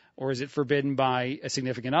parent? Or is it forbidden by a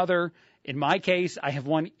significant other? In my case, I have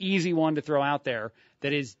one easy one to throw out there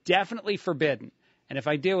that is definitely forbidden. And if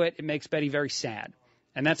I do it, it makes Betty very sad.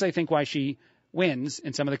 And that's, I think, why she wins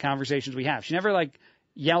in some of the conversations we have. She never,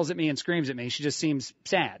 yells at me and screams at me. She just seems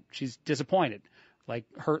sad. She's disappointed,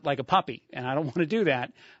 hurt like a puppy. And I don't want to do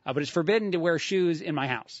that. But it's forbidden to wear shoes in my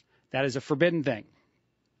house. That is a forbidden thing.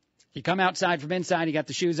 You come outside from inside, you got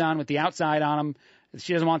the shoes on with the outside on them.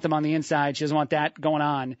 She doesn't want them on the inside. She doesn't want that going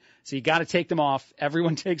on. So you got to take them off.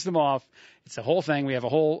 Everyone takes them off. It's a whole thing. We have a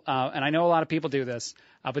whole, and I know a lot of people do this,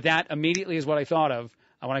 but that immediately is what I thought of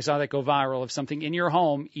when I saw that go viral, of something in your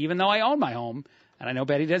home, even though I own my home, and I know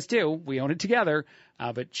Betty does too. We own it together.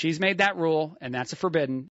 But she's made that rule, and that's a forbidden.